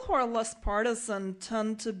people who are less partisan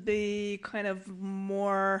tend to be kind of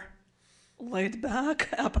more laid back,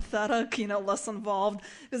 apathetic, less involved,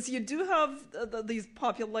 because you do have these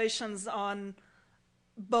populations on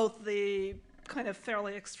both the kind of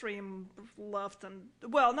fairly extreme left and,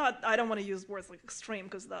 well, I don't want to use words like extreme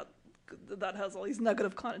because that has all these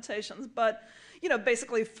negative connotations, but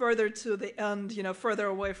basically further to the end, further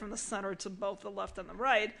away from the center to both the left and the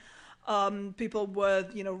right, people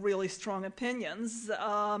with really strong opinions,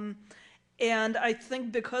 and I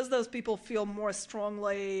think because those people feel more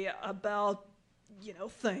strongly about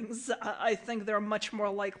things, I think they're much more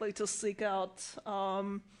likely to seek out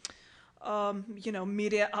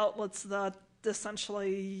media outlets that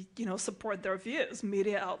essentially, support their views,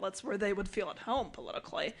 media outlets where they would feel at home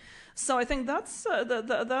politically. So I think that's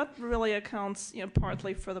that really accounts,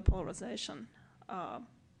 partly for the polarization.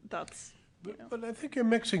 But I think you're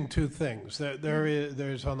mixing two things.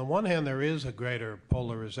 There's on the one hand, there is a greater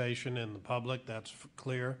polarization in the public. That's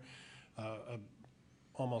clear.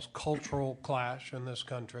 Almost cultural clash in this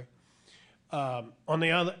country. On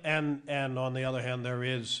the other hand, there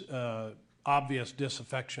is obvious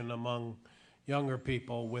disaffection among younger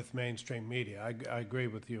people with mainstream media. I agree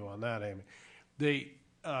with you on that, Amy.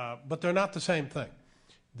 But they're not the same thing.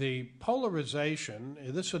 The polarization,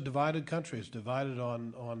 this is a divided country. It's divided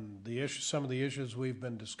on the issue, some of the issues we've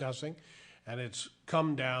been discussing, and it's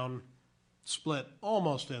come down, split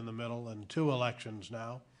almost in the middle in 2 elections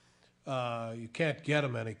now. You can't get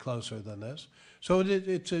them any closer than this. So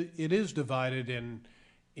it is divided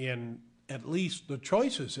in at least the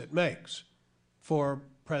choices it makes for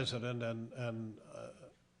president and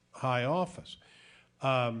high office.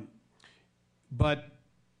 But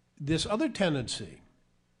this other tendency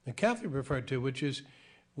that Cathy referred to, which is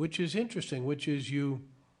interesting, which is you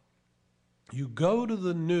go to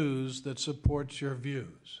the news that supports your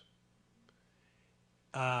views,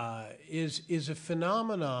 is a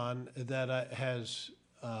phenomenon that has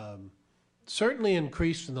certainly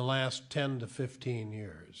increased in the last 10 to 15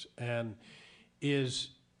 years and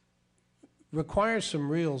requires some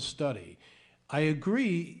real study. I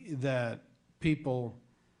agree that people,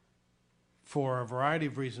 for a variety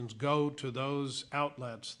of reasons, go to those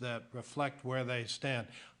outlets that reflect where they stand.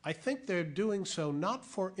 I think they're doing so not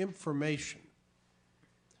for information,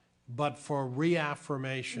 but for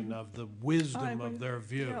reaffirmation of the wisdom of their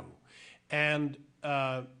view, and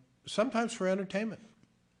sometimes for entertainment.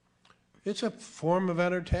 It's a form of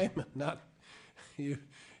entertainment. Not you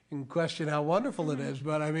can question how wonderful it is,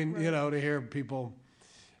 but I mean, to hear people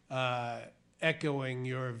echoing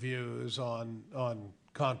your views on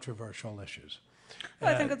controversial issues.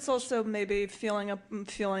 I think it's also maybe feeling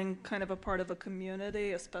kind of a part of a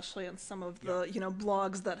community, especially in some of the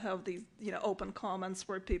blogs that have these open comments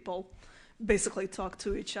where people basically talk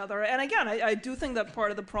to each other. And again, I do think that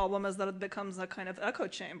part of the problem is that it becomes a kind of echo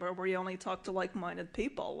chamber where you only talk to like-minded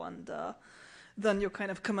people, and then you kind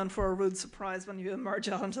of come in for a rude surprise when you emerge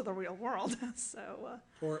out into the real world. So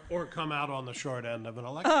or come out on the short end of an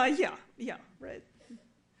election. Right.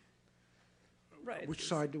 Right. Which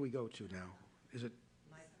side do we go to now? Is it?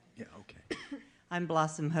 Yeah, okay. I'm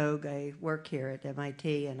Blossom Hogue. I work here at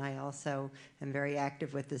MIT, and I also am very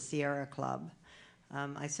active with the Sierra Club.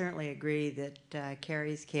 I certainly agree that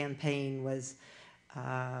Kerry's campaign was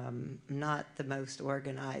not the most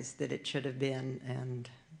organized that it should have been, and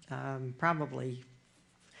probably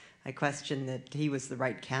I question that he was the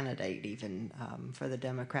right candidate even for the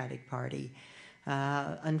Democratic Party.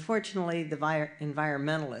 Unfortunately, the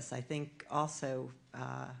environmentalists, I think, also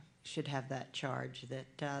should have that charge,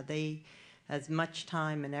 that they, as much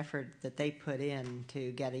time and effort that they put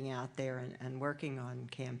into getting out there and working on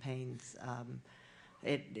campaigns,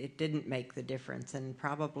 it didn't make the difference. And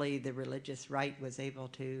probably the religious right was able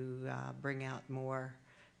to bring out more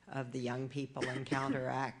of the young people and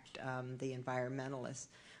counteract the environmentalists.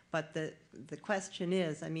 But the question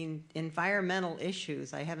is, I mean, environmental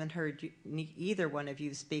issues, I haven't heard either one of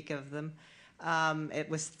you speak of them. It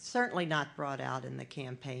was certainly not brought out in the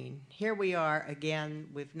campaign. Here we are again,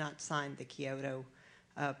 we've not signed the Kyoto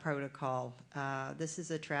Protocol. This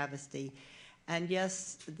is a travesty. And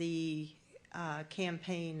yes, the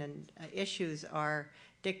campaign and issues are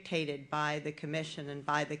dictated by the commission and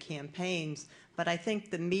by the campaigns, but I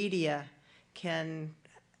think the media can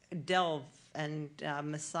delve and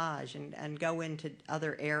massage and go into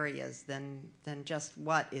other areas than just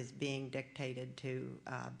what is being dictated to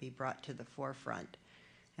be brought to the forefront.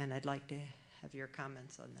 And I'd like to have your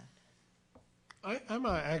comments on that. I'm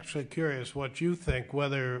actually curious what you think,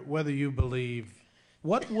 whether you believe,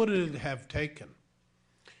 what would it have taken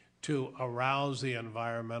to arouse the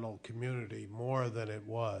environmental community more than it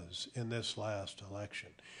was in this last election?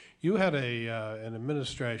 You had an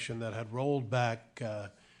administration that had rolled back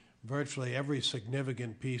virtually every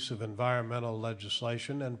significant piece of environmental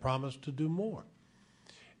legislation and promised to do more.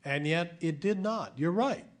 And yet it did not. You're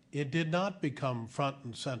right. It did not become front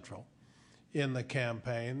and central in the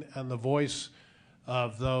campaign, and the voice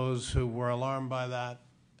of those who were alarmed by that,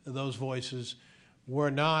 those voices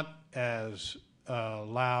were not as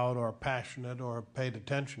loud or passionate or paid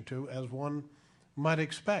attention to as one might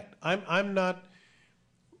expect. I'm not,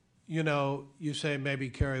 you know, you say maybe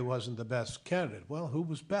Kerry wasn't the best candidate. Well, who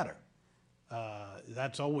was better?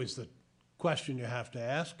 That's always the question you have to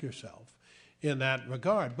ask yourself in that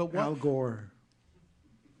regard. But what, Al Gore.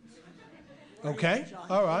 Okay,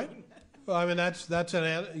 all right. Well, I mean, that's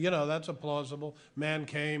a plausible. Man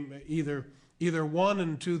came either won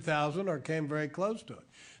in 2000 or came very close to it,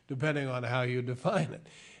 depending on how you define it.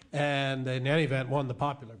 And in any event, won the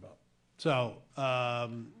popular vote. So,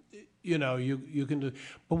 you know, you can do.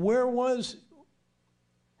 But where was?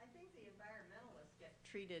 I think the environmentalists get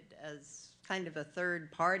treated as kind of a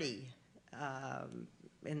third party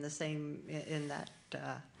in that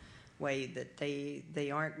way, that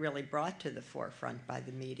they aren't really brought to the forefront by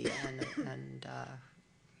the media, and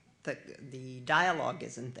the dialogue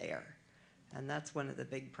isn't there, and that's one of the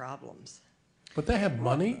big problems. But they have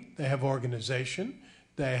money, they have organization,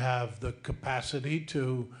 they have the capacity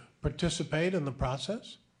to participate in the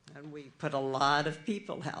process. And we put a lot of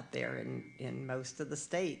people out there in most of the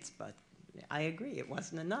states, but I agree, it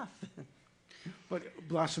wasn't enough. But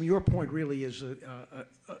Blossom, your point really is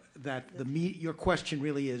that your question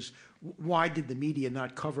really is, why did the media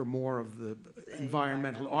not cover more of the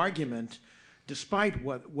environmental argument, despite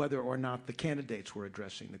whether or not the candidates were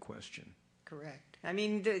addressing the question? Correct. I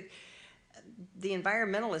mean, the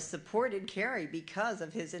environmentalists supported Kerry because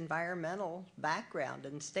of his environmental background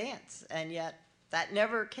and stance, and yet that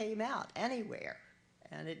never came out anywhere,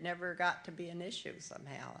 and it never got to be an issue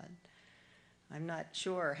somehow. And I'm not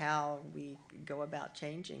sure how we go about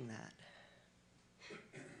changing that.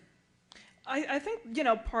 I think, you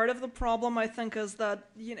know, part of the problem, I think, is that,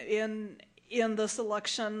 you know, in this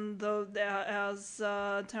election, though, as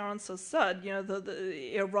Terence has said, you know,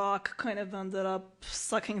 the Iraq kind of ended up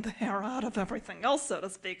sucking the air out of everything else, so to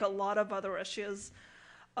speak. A lot of other issues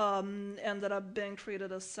ended up being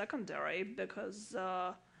treated as secondary because,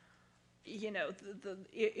 you know,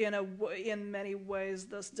 in many ways,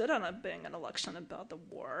 this did end up being an election about the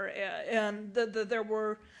war, and there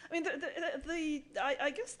were. I mean,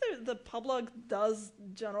 I guess the public does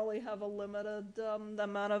generally have a limited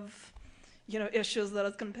amount of, you know, issues that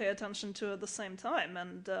it can pay attention to at the same time,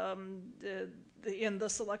 and in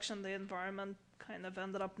this election, the environment kind of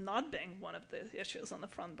ended up not being one of the issues on the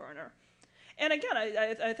front burner. And again,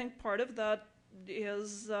 I think part of that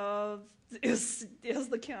is the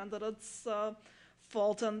candidate's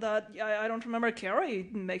fault, and that I don't remember Kerry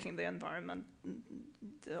making the environment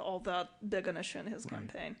all that big an issue in his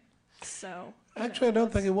campaign. So actually, I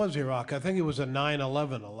don't think it was Iraq. I think it was a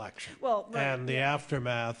 9/11 election, well, right, and the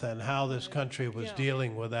aftermath and how this country was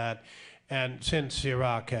dealing with that. And since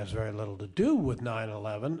Iraq has very little to do with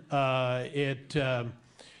 9/11, it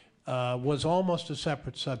was almost a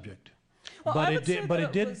separate subject. Well, but it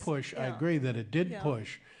did push. I agree that it did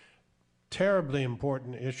push terribly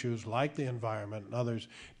important issues like the environment and others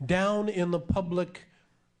down in the public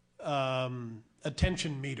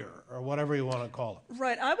attention meter, or whatever you want to call it.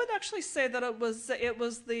 Right. I would actually say that it was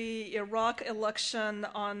the Iraq election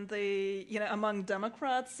on the, you know, among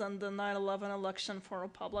Democrats, and the 9/11 election for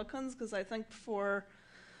Republicans, because I think for,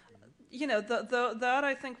 you know, that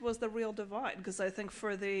I think was the real divide, because I think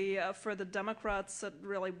for the Democrats it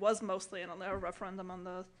really was mostly a referendum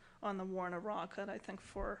on the war in Iraq, and I think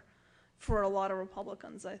for a lot of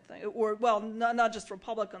Republicans, I think, or well, not just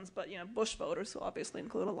Republicans, but, you know, Bush voters, who obviously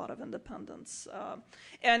include a lot of independents.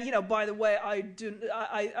 And, you know, by the way, I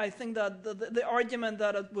think that the argument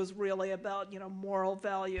that it was really about, you know, moral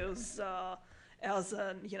values, as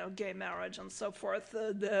in, you know, gay marriage and so forth,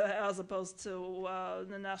 as opposed to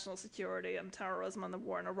the national security and terrorism and the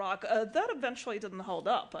war in Iraq, that eventually didn't hold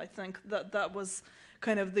up. I think that was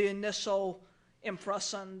kind of the initial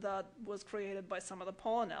impression that was created by some of the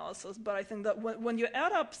poll analysis. But I think that when you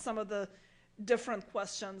add up some of the different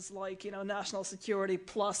questions, like, you know, national security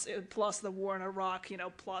plus the war in Iraq, you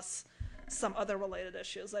know, plus some other related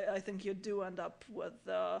issues, I think you do end up with,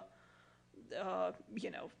 you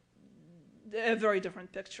know, a very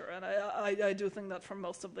different picture. And I do think that for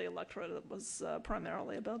most of the electorate, it was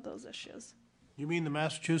primarily about those issues. You mean the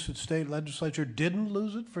Massachusetts state legislature didn't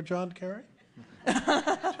lose it for John Kerry?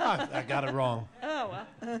 I got it wrong. Oh,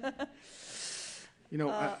 well. You know,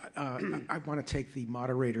 I want to take the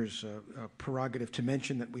moderator's prerogative to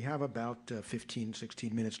mention that we have about 15,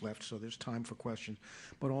 16 minutes left, so there's time for questions,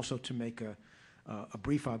 but also to make a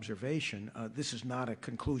brief observation. This is not a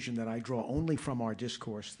conclusion that I draw only from our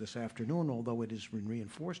discourse this afternoon, although it has been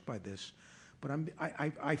reinforced by this, but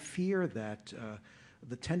I fear that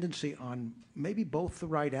the tendency on maybe both the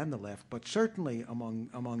right and the left, but certainly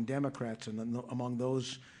among Democrats and among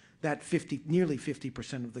those that nearly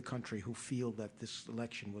 50% of the country who feel that this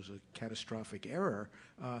election was a catastrophic error,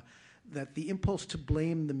 that the impulse to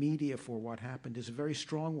blame the media for what happened is a very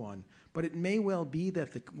strong one. But it may well be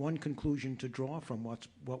that the one conclusion to draw from what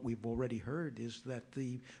we've already heard is that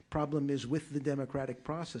the problem is with the democratic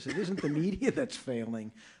process. It isn't the media that's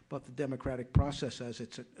failing, but the democratic process as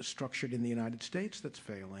it's structured in the United States that's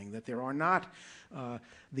failing, that there are not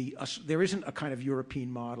there isn't a kind of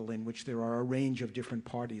European model in which there are a range of different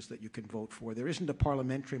parties that you can vote for. There isn't a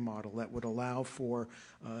parliamentary model that would allow for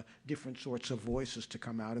different sorts of voices to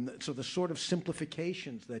come out. And so the sort of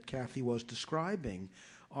simplifications that Cathy was describing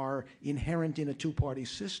are inherent in a two-party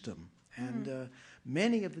system. And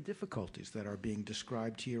many of the difficulties that are being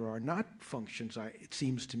described here are not functions, it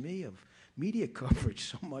seems to me, of media coverage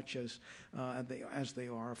so much as they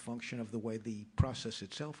are a function of the way the process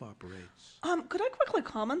itself operates. Could I quickly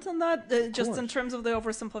comment on that, just in terms of the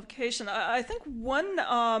oversimplification? I think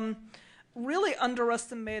one really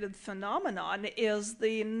underestimated phenomenon is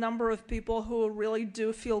the number of people who really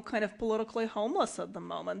do feel kind of politically homeless at the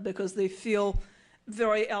moment because they feel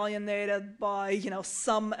very alienated by, you know,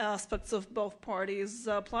 some aspects of both parties'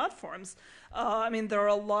 platforms. I mean, there are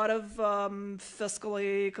a lot of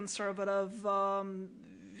fiscally conservative,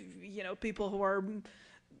 you know, people who are,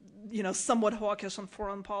 you know, somewhat hawkish on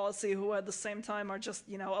foreign policy, who at the same time are just,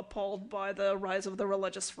 you know, appalled by the rise of the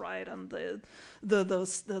religious right and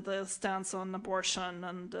the stance on abortion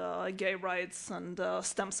and gay rights and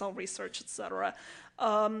stem cell research, etc.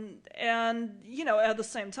 And, you know, at the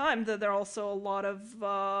same time, there are also a lot of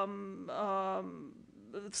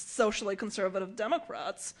socially conservative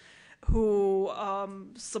Democrats who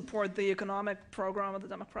support the economic program of the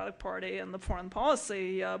Democratic Party and the foreign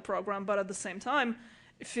policy program, but at the same time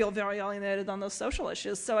feel very alienated on those social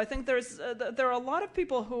issues. So I think there are a lot of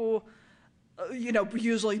people who, you know,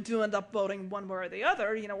 usually do end up voting one way or the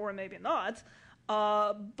other, you know, or maybe not,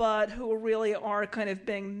 but who really are kind of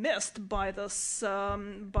being missed by this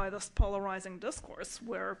polarizing discourse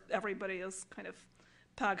where everybody is kind of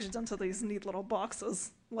packaged into these neat little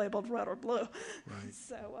boxes labeled red or blue. Right.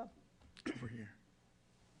 So, over here.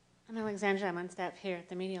 I'm Alexandra. I'm on staff here at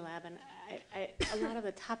the Media Lab, and a lot of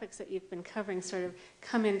the topics that you've been covering sort of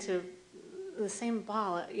come into the same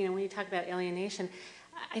ball. You know, when you talk about alienation,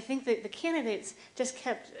 I think that the candidates just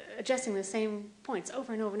kept adjusting the same points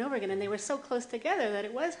over and over and over again, and they were so close together that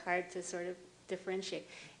it was hard to sort of differentiate.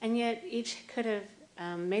 And yet each could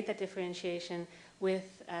have made that differentiation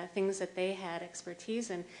with things that they had expertise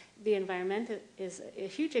in. The environment is a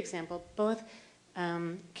huge example. Both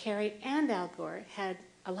Kerry and Al Gore had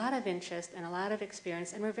a lot of interest and a lot of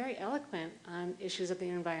experience and were very eloquent on issues of the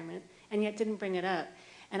environment, and yet didn't bring it up.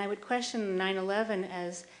 And I would question 9/11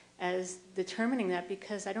 as determining that,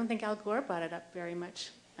 because I don't think Al Gore brought it up very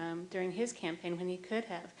much during his campaign when he could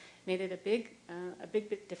have made it a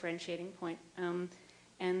big differentiating point.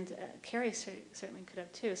 And Kerry certainly could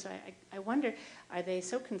have too. So I wonder, are they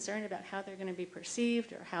so concerned about how they're going to be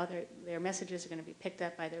perceived or how their messages are going to be picked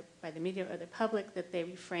up by the media or the public that they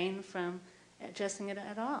refrain from adjusting it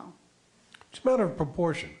at all? It's a matter of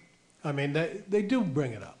proportion. I mean, they do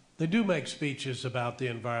bring it up. They do make speeches about the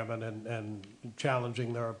environment and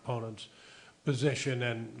challenging their opponent's position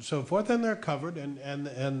and so forth, and they're covered,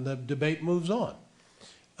 and the debate moves on.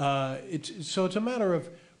 So it's a matter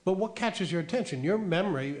of, but what catches your attention? Your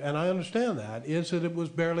memory, and I understand that, is that it was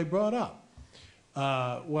barely brought up.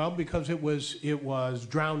 Well, because it was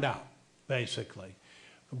drowned out, basically,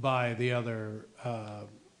 by the other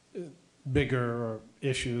bigger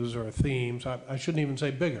issues or themes. I shouldn't even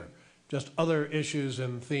say bigger, just other issues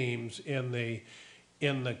and themes in the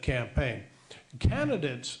campaign.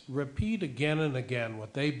 Candidates repeat again and again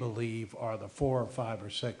what they believe are the 4 or 5 or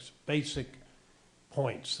 6 basic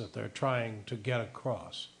points that they're trying to get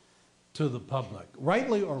across to the public.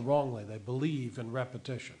 Rightly or wrongly, they believe in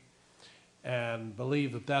repetition and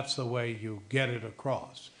believe that that's the way you get it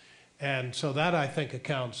across. And so that, I think,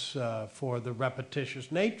 accounts for the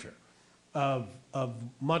repetitious nature of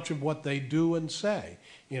much of what they do and say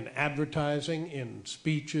in advertising, in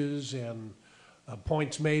speeches, in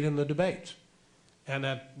points made in the debates. And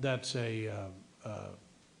that's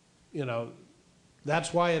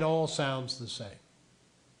that's why it all sounds the same.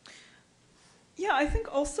 Yeah, I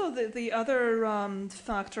think also the other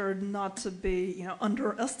factor not to be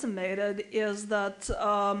underestimated is that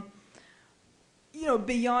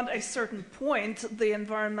beyond a certain point, the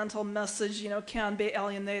environmental message can be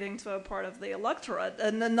alienating to a part of the electorate,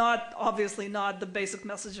 and then obviously not the basic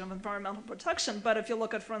message of environmental protection. But if you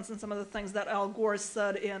look at, for instance, some of the things that Al Gore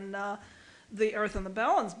said in the Earth in the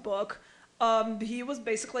Balance book, he was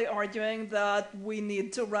basically arguing that we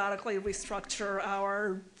need to radically restructure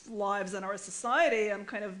our lives and our society and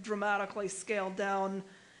kind of dramatically scale down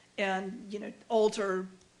and alter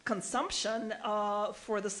consumption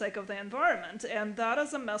for the sake of the environment. And that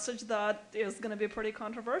is a message that is going to be pretty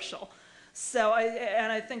controversial. So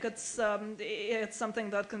I think it's something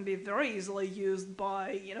that can be very easily used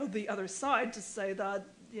by the other side to say that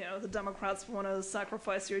the Democrats want to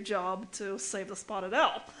sacrifice your job to save the spotted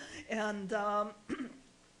owl, and that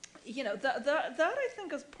I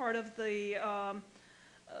think is part of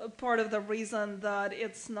the reason that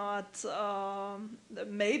it's not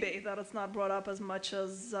maybe that it's not brought up as much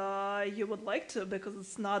as you would like to, because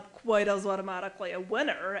it's not quite as automatically a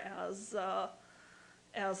winner as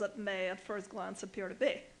it may at first glance appear to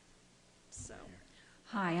be. So.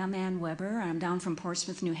 Hi, I'm Ann Weber. I'm down from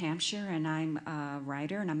Portsmouth, New Hampshire, and I'm a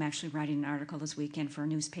writer, and I'm actually writing an article this weekend for a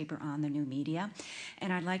newspaper on the new media.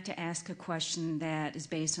 And I'd like to ask a question that is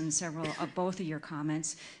based on several of both of your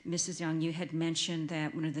comments. Mrs. Young, you had mentioned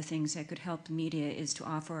that one of the things that could help the media is to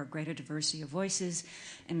offer a greater diversity of voices.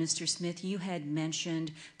 And Mr. Smith, you had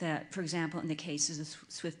mentioned that, for example, in the case of the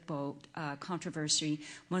Swift boat controversy,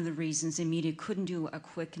 one of the reasons the media couldn't do a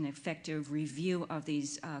quick and effective review of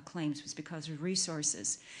these claims was because of resources.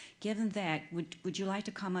 Given that, would you like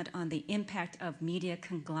to comment on the impact of media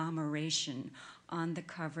conglomeration on the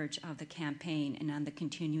coverage of the campaign and on the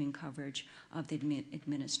continuing coverage of the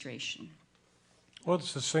administration? Well,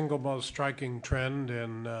 it's the single most striking trend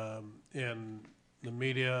in the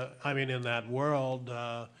media, in that world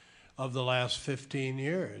of the last 15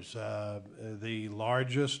 years. The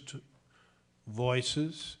largest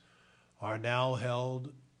voices are now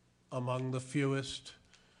held among the fewest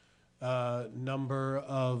number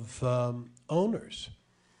of owners,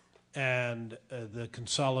 and the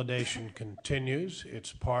consolidation continues.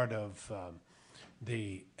 It's part of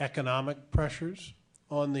the economic pressures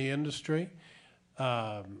on the industry.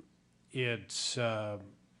 It's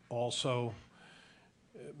also,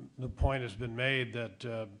 the point has been made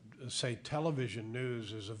that say television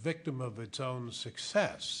news is a victim of its own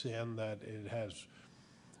success, in that it has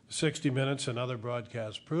 60 Minutes and other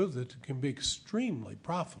broadcasts prove that it can be extremely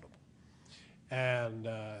profitable. And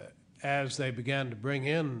as they began to bring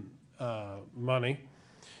in money,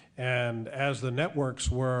 and as the networks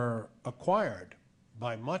were acquired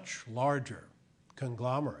by much larger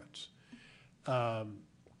conglomerates, the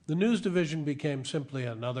news division became simply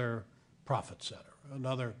another profit center,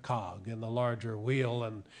 another cog in the larger wheel,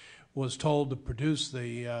 and was told to produce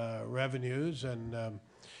the revenues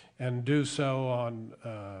and do so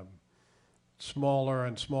on smaller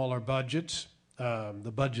and smaller budgets.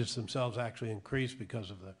 The budgets themselves actually increase because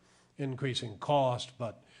of the increasing cost,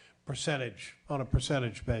 but on a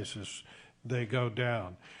percentage basis, they go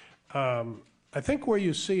down. I think where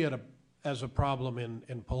you see it as a problem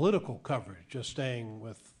in political coverage, just staying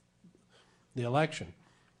with the election,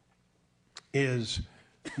 is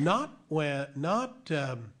not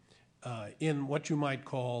in what you might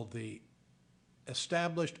call the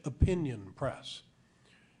established opinion press.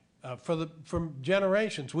 From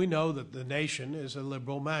generations, we know that The Nation is a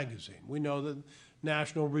liberal magazine. We know that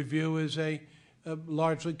National Review is a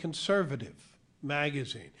largely conservative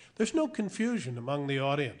magazine. There's no confusion among the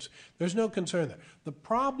audience. There's no concern there. The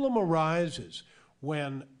problem arises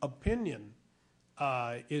when opinion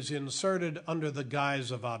is inserted under the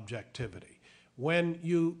guise of objectivity. When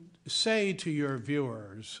you say to your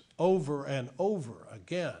viewers over and over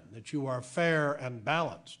again that you are fair and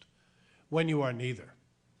balanced when you are neither.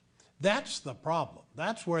 That's the problem.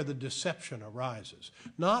 That's where the deception arises,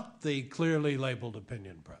 not the clearly labeled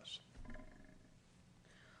opinion press.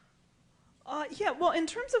 Yeah, well, in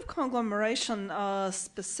terms of conglomeration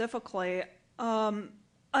specifically, I'm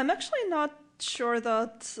actually not sure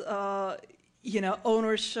that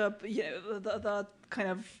ownership, the kind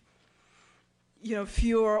of,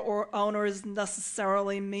 fewer or owners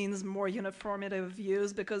necessarily means more uniformity of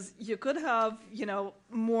views, because you could have,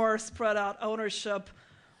 more spread out ownership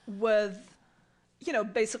with,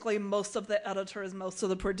 basically most of the editors, most of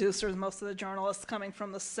the producers, most of the journalists coming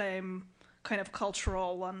from the same kind of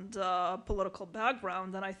cultural and political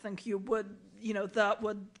background, and I think you would, that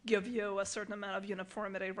would give you a certain amount of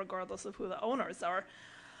uniformity regardless of who the owners are.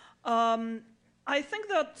 I think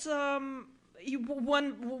that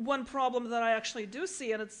one problem that I actually do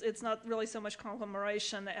see, and it's not really so much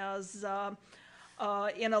conglomeration as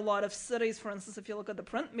in a lot of cities, for instance, if you look at the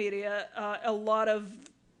print media, a lot of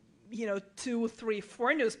 2, 3,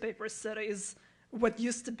 4 newspaper cities, what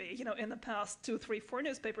used to be, in the past 2, 3, 4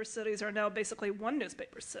 newspaper cities are now basically 1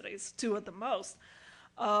 newspaper cities, 2 at the most.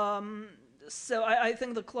 So I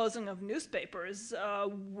think the closing of newspapers,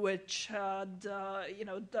 which had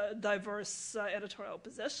diverse editorial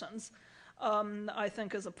positions, I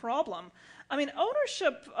think is a problem. I mean,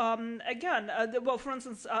 ownership, again, well, for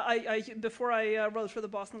instance, before I wrote for the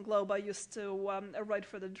Boston Globe, I used to write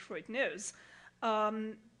for the Detroit News.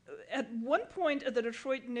 At one point at the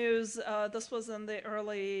Detroit News, this was in the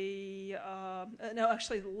late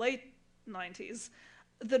 90s,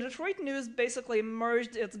 the Detroit News basically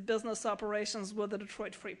merged its business operations with the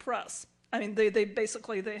Detroit Free Press. I mean, they had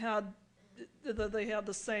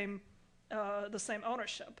the same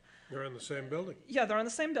ownership. They're in the same building. Yeah, they're in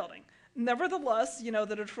the same building. Nevertheless,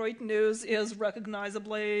 the Detroit News is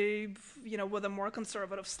recognizably, with a more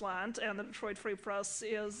conservative slant, and the Detroit Free Press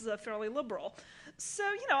is fairly liberal. So,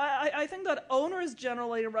 I think that owners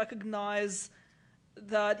generally recognize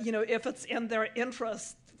that, if it's in their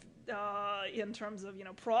interest in terms of,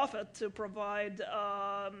 profit to provide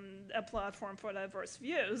a platform for diverse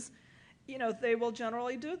views, they will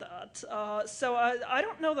generally do that. So I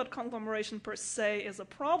don't know that conglomeration per se is a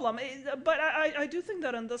problem, but I do think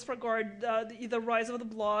that in this regard, the rise of the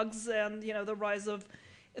blogs and, the rise of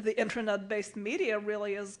the internet-based media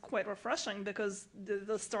really is quite refreshing, because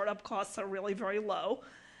the startup costs are really very low,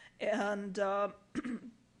 and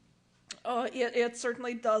it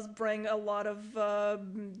certainly does bring a lot of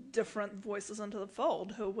different voices into the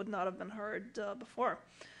fold who would not have been heard before.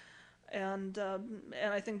 And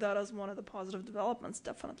I think that is one of the positive developments,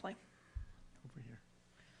 definitely. Over here.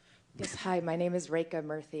 Yes, hi, my name is Rekha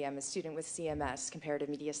Murthy. I'm a student with CMS, Comparative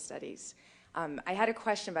Media Studies. I had a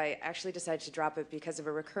question, but I actually decided to drop it because of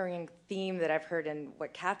a recurring theme that I've heard in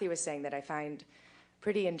what Cathy was saying that I find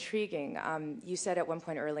pretty intriguing. You said at one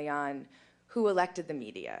point early on, who elected the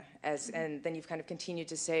media? And then you've kind of continued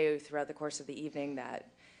to say throughout the course of the evening that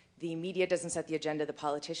the media doesn't set the agenda, the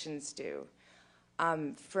politicians do.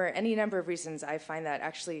 For any number of reasons, I find that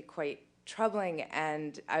actually quite troubling,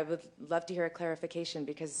 and I would love to hear a clarification,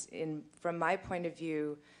 because from my point of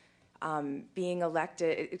view, being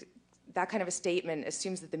elected, that kind of a statement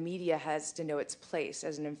assumes that the media has to know its place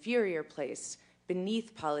as an inferior place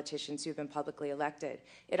beneath politicians who've been publicly elected.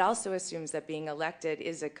 It also assumes that being elected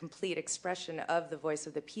is a complete expression of the voice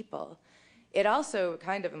of the people. It also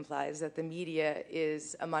kind of implies that the media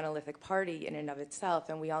is a monolithic party in and of itself,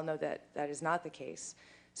 and we all know that that is not the case.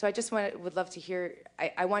 So I just would love to hear,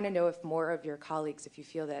 I want to know if more of your colleagues, if you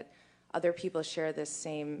feel that other people share this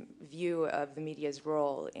same view of the media's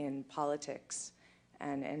role in politics,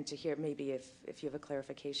 and to hear maybe if you have a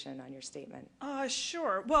clarification on your statement.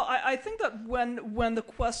 Sure. Well, I think that when the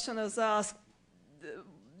question is asked,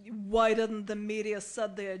 why didn't the media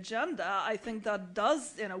set the agenda, I think that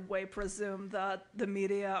does, in a way, presume that the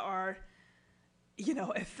media are,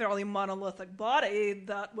 a fairly monolithic body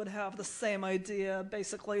that would have the same idea,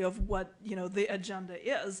 basically, of what, the agenda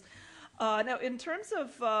is. Now, in terms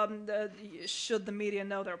of should the media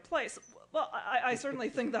know their place, well, I certainly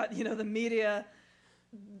think that, the media,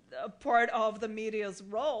 part of the media's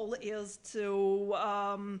role is to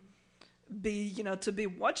be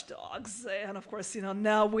watchdogs, and of course,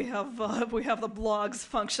 now we have the blogs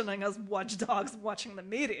functioning as watchdogs watching the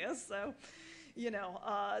media. So,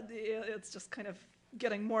 it's just kind of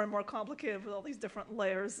getting more and more complicated with all these different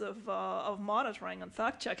layers of monitoring and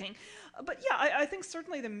fact checking. But yeah, I think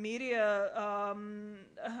certainly the media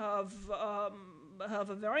have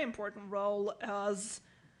a very important role as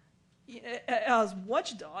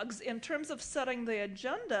watchdogs in terms of setting the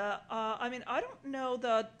agenda. I don't know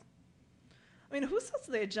that. Who sets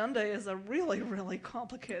the agenda is a really, really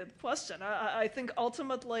complicated question. I think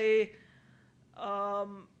ultimately,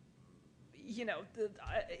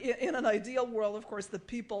 in an ideal world, of course, the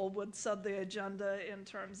people would set the agenda in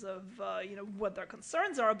terms of, what their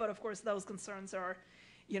concerns are. But of course, those concerns are,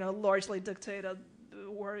 largely dictated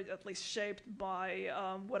or at least shaped by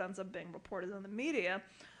what ends up being reported in the media.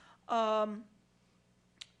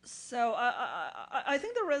 So I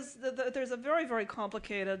think there's a very, very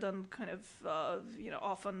complicated and kind of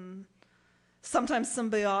often sometimes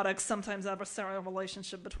symbiotic, sometimes adversarial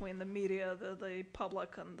relationship between the media, the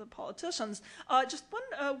public, and the politicians. Just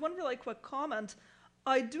one really quick comment.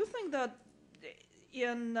 I do think that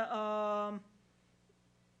in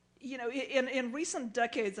recent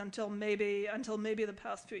decades, until maybe the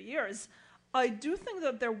past few years, I do think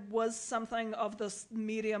that there was something of this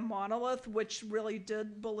media monolith which really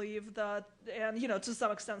did believe that, and to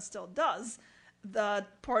some extent still does,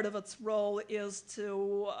 that part of its role is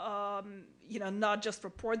to not just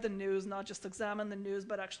report the news, not just examine the news,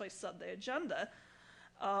 but actually set the agenda,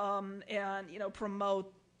 and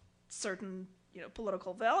promote certain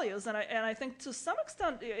political values. And I think to some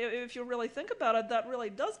extent, if you really think about it, that really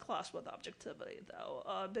does clash with objectivity,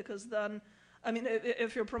 though, because then, I mean,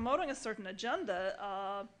 if you're promoting a certain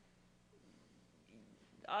agenda,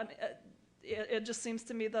 it just seems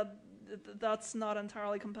to me that that's not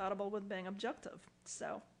entirely compatible with being objective.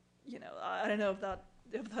 So, I don't know if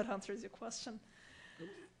that answers your question.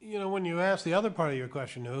 When you ask the other part of your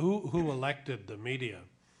question, who elected the media?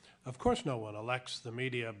 Of course, no one elects the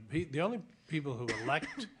media. The only people who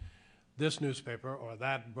elect this newspaper or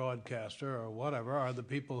that broadcaster or whatever are the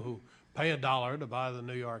people who pay $1 to buy the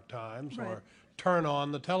New York Times, right, or turn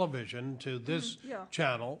on the television to this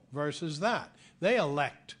channel versus that. They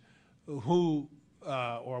elect who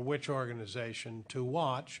or which organization to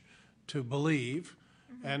watch, to believe,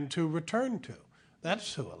 and to return to.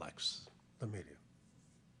 That's who elects the media.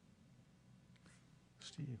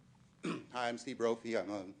 Steve. Hi, I'm Steve Brophy.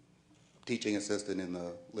 I'm a teaching assistant in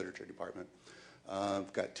the literature department.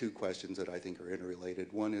 I've got two questions that I think are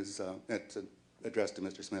interrelated. One is it's addressed to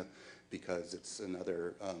Mr. Smith because it's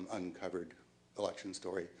another uncovered election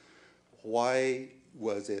story. Why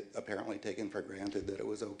was it apparently taken for granted that it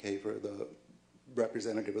was okay for the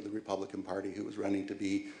representative of the Republican Party who was running to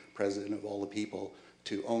be president of all the people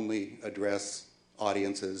to only address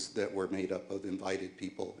audiences that were made up of invited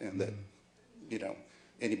people, and that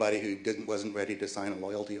anybody who wasn't ready to sign a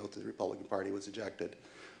loyalty oath to the Republican Party was ejected?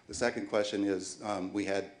 The second question is we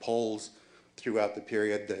had polls throughout the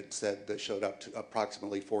period that showed up to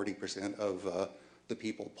approximately 40% of the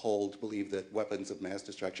people polled believed that weapons of mass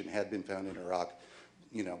destruction had been found in Iraq.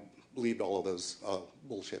 Believed all of those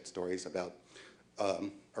bullshit stories about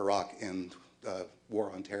Iraq and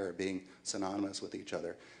war on terror being synonymous with each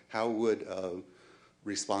other. How would a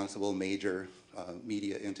responsible major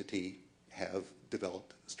media entity have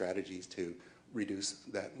developed strategies to reduce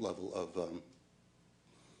that level of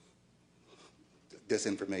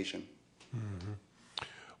disinformation? Mm-hmm.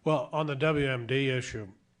 Well, on the WMD issue,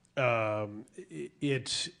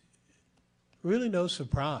 it's really no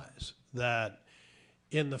surprise that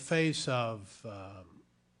in the face of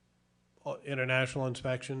international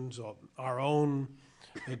inspections, or our own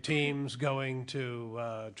teams going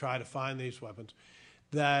to try to find these weapons,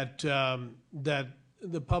 that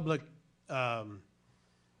the public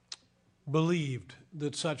believed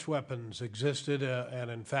that such weapons existed and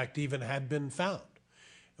in fact even had been found.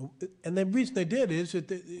 And the reason they did is that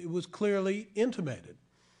it was clearly intimated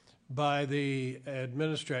by the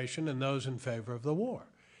administration and those in favor of the war.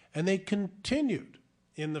 And they continued,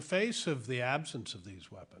 in the face of the absence of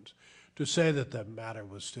these weapons, to say that the matter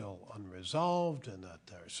was still unresolved and that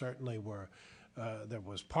there certainly there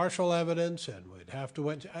was partial evidence and we'd have to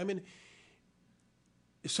wait. I mean,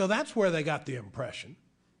 so that's where they got the impression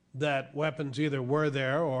that weapons either were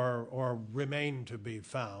there or remained to be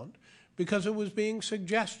found, because it was being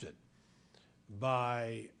suggested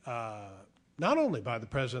by not only by the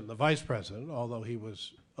president and the vice president, although he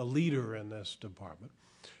was a leader in this department,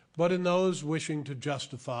 but in those wishing to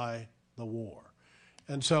justify the war.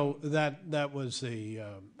 And so that was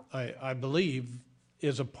I believe,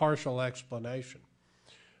 is a partial explanation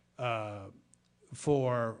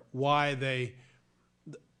for why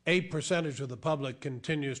a percentage of the public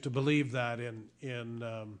continues to believe that in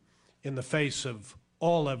the face of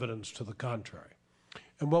all evidence to the contrary.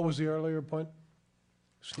 And what was the earlier point,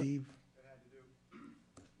 Steve?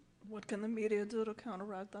 What can the media do to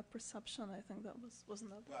counteract that perception? I think that wasn't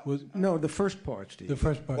that. No, the first part, Steve. The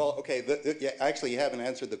first part. Well, okay. Actually, you haven't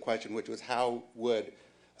answered the question, which was how would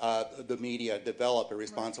the media develop a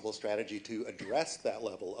responsible strategy to address that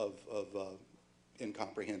level of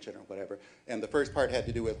incomprehension or whatever. And the first part had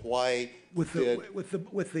to do with why the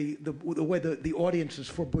way the audiences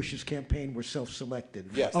for Bush's campaign were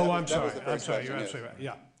self-selected. Yes. I'm sorry. You're absolutely right.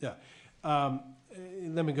 Yeah.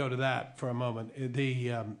 Let me go to that for a moment. It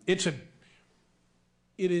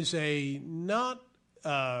is a not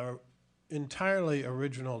entirely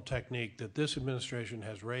original technique that this administration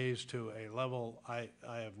has raised to a level I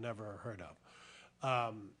have never heard of.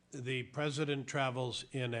 The president travels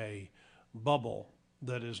in a bubble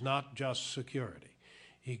that is not just security.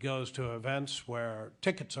 He goes to events where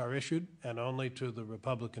tickets are issued, and only to the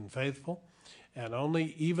Republican faithful, and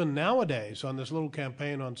only, even nowadays, on this little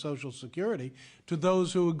campaign on Social Security, to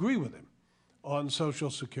those who agree with him on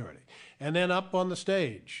Social Security. And then up on the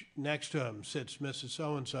stage next to him sits Mrs.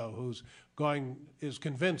 So-and-so, who's is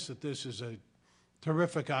convinced that this is a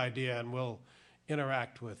terrific idea and will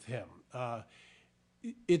interact with him.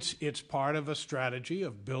 It's part of a strategy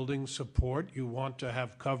of building support. You want to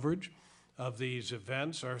have coverage of these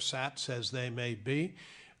events, or sats as they may be,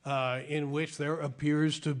 in which there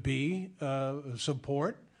appears to be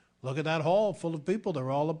support. Look at that hall full of people. They're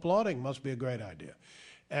all applauding. Must be a great idea.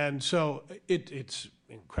 And so it's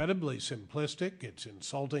incredibly simplistic. It's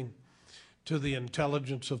insulting to the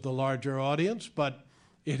intelligence of the larger audience, but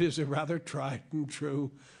it is a rather tried and true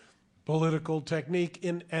political technique,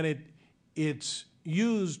 and it's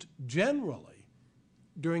used generally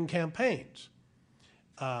during campaigns.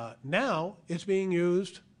 Now it's being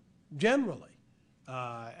used generally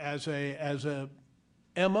as a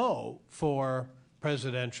MO for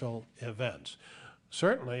presidential events.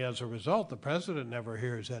 Certainly, as a result, the president never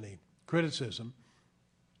hears any criticism.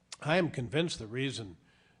 I am convinced the reason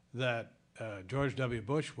that George W.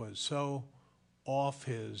 Bush was so off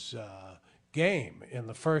his game in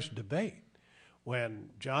the first debate, when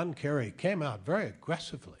John Kerry came out very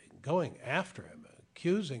aggressively, going after him,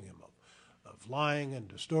 accusing him of lying and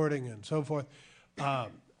distorting and so forth.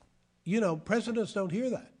 Presidents don't hear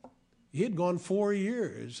that. He had gone 4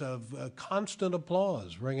 years of constant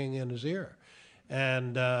applause ringing in his ear.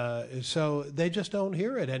 And so they just don't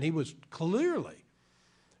hear it. And he was clearly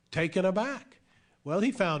taken aback. Well,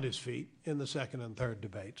 he found his feet in the second and third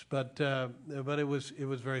debates, but it was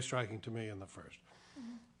very striking to me in the first.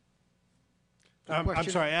 I'm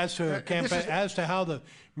sorry, as to how the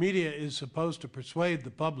media is supposed to persuade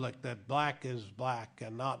the public that black is black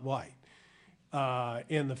and not white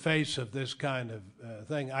in the face of this kind of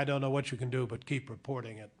thing, I don't know what you can do but keep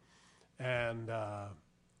reporting it and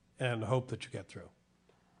hope that you get through.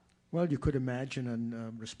 Well, you could imagine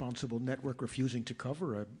a responsible network refusing to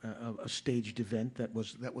cover a staged event that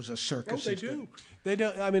was a circus. Oh, they do. They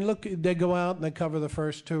do. I mean, look, they go out and they cover the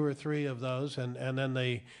first 2 or 3 of those, and then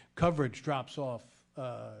the coverage drops off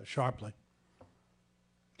sharply.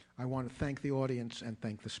 I want to thank the audience and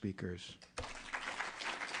thank the speakers.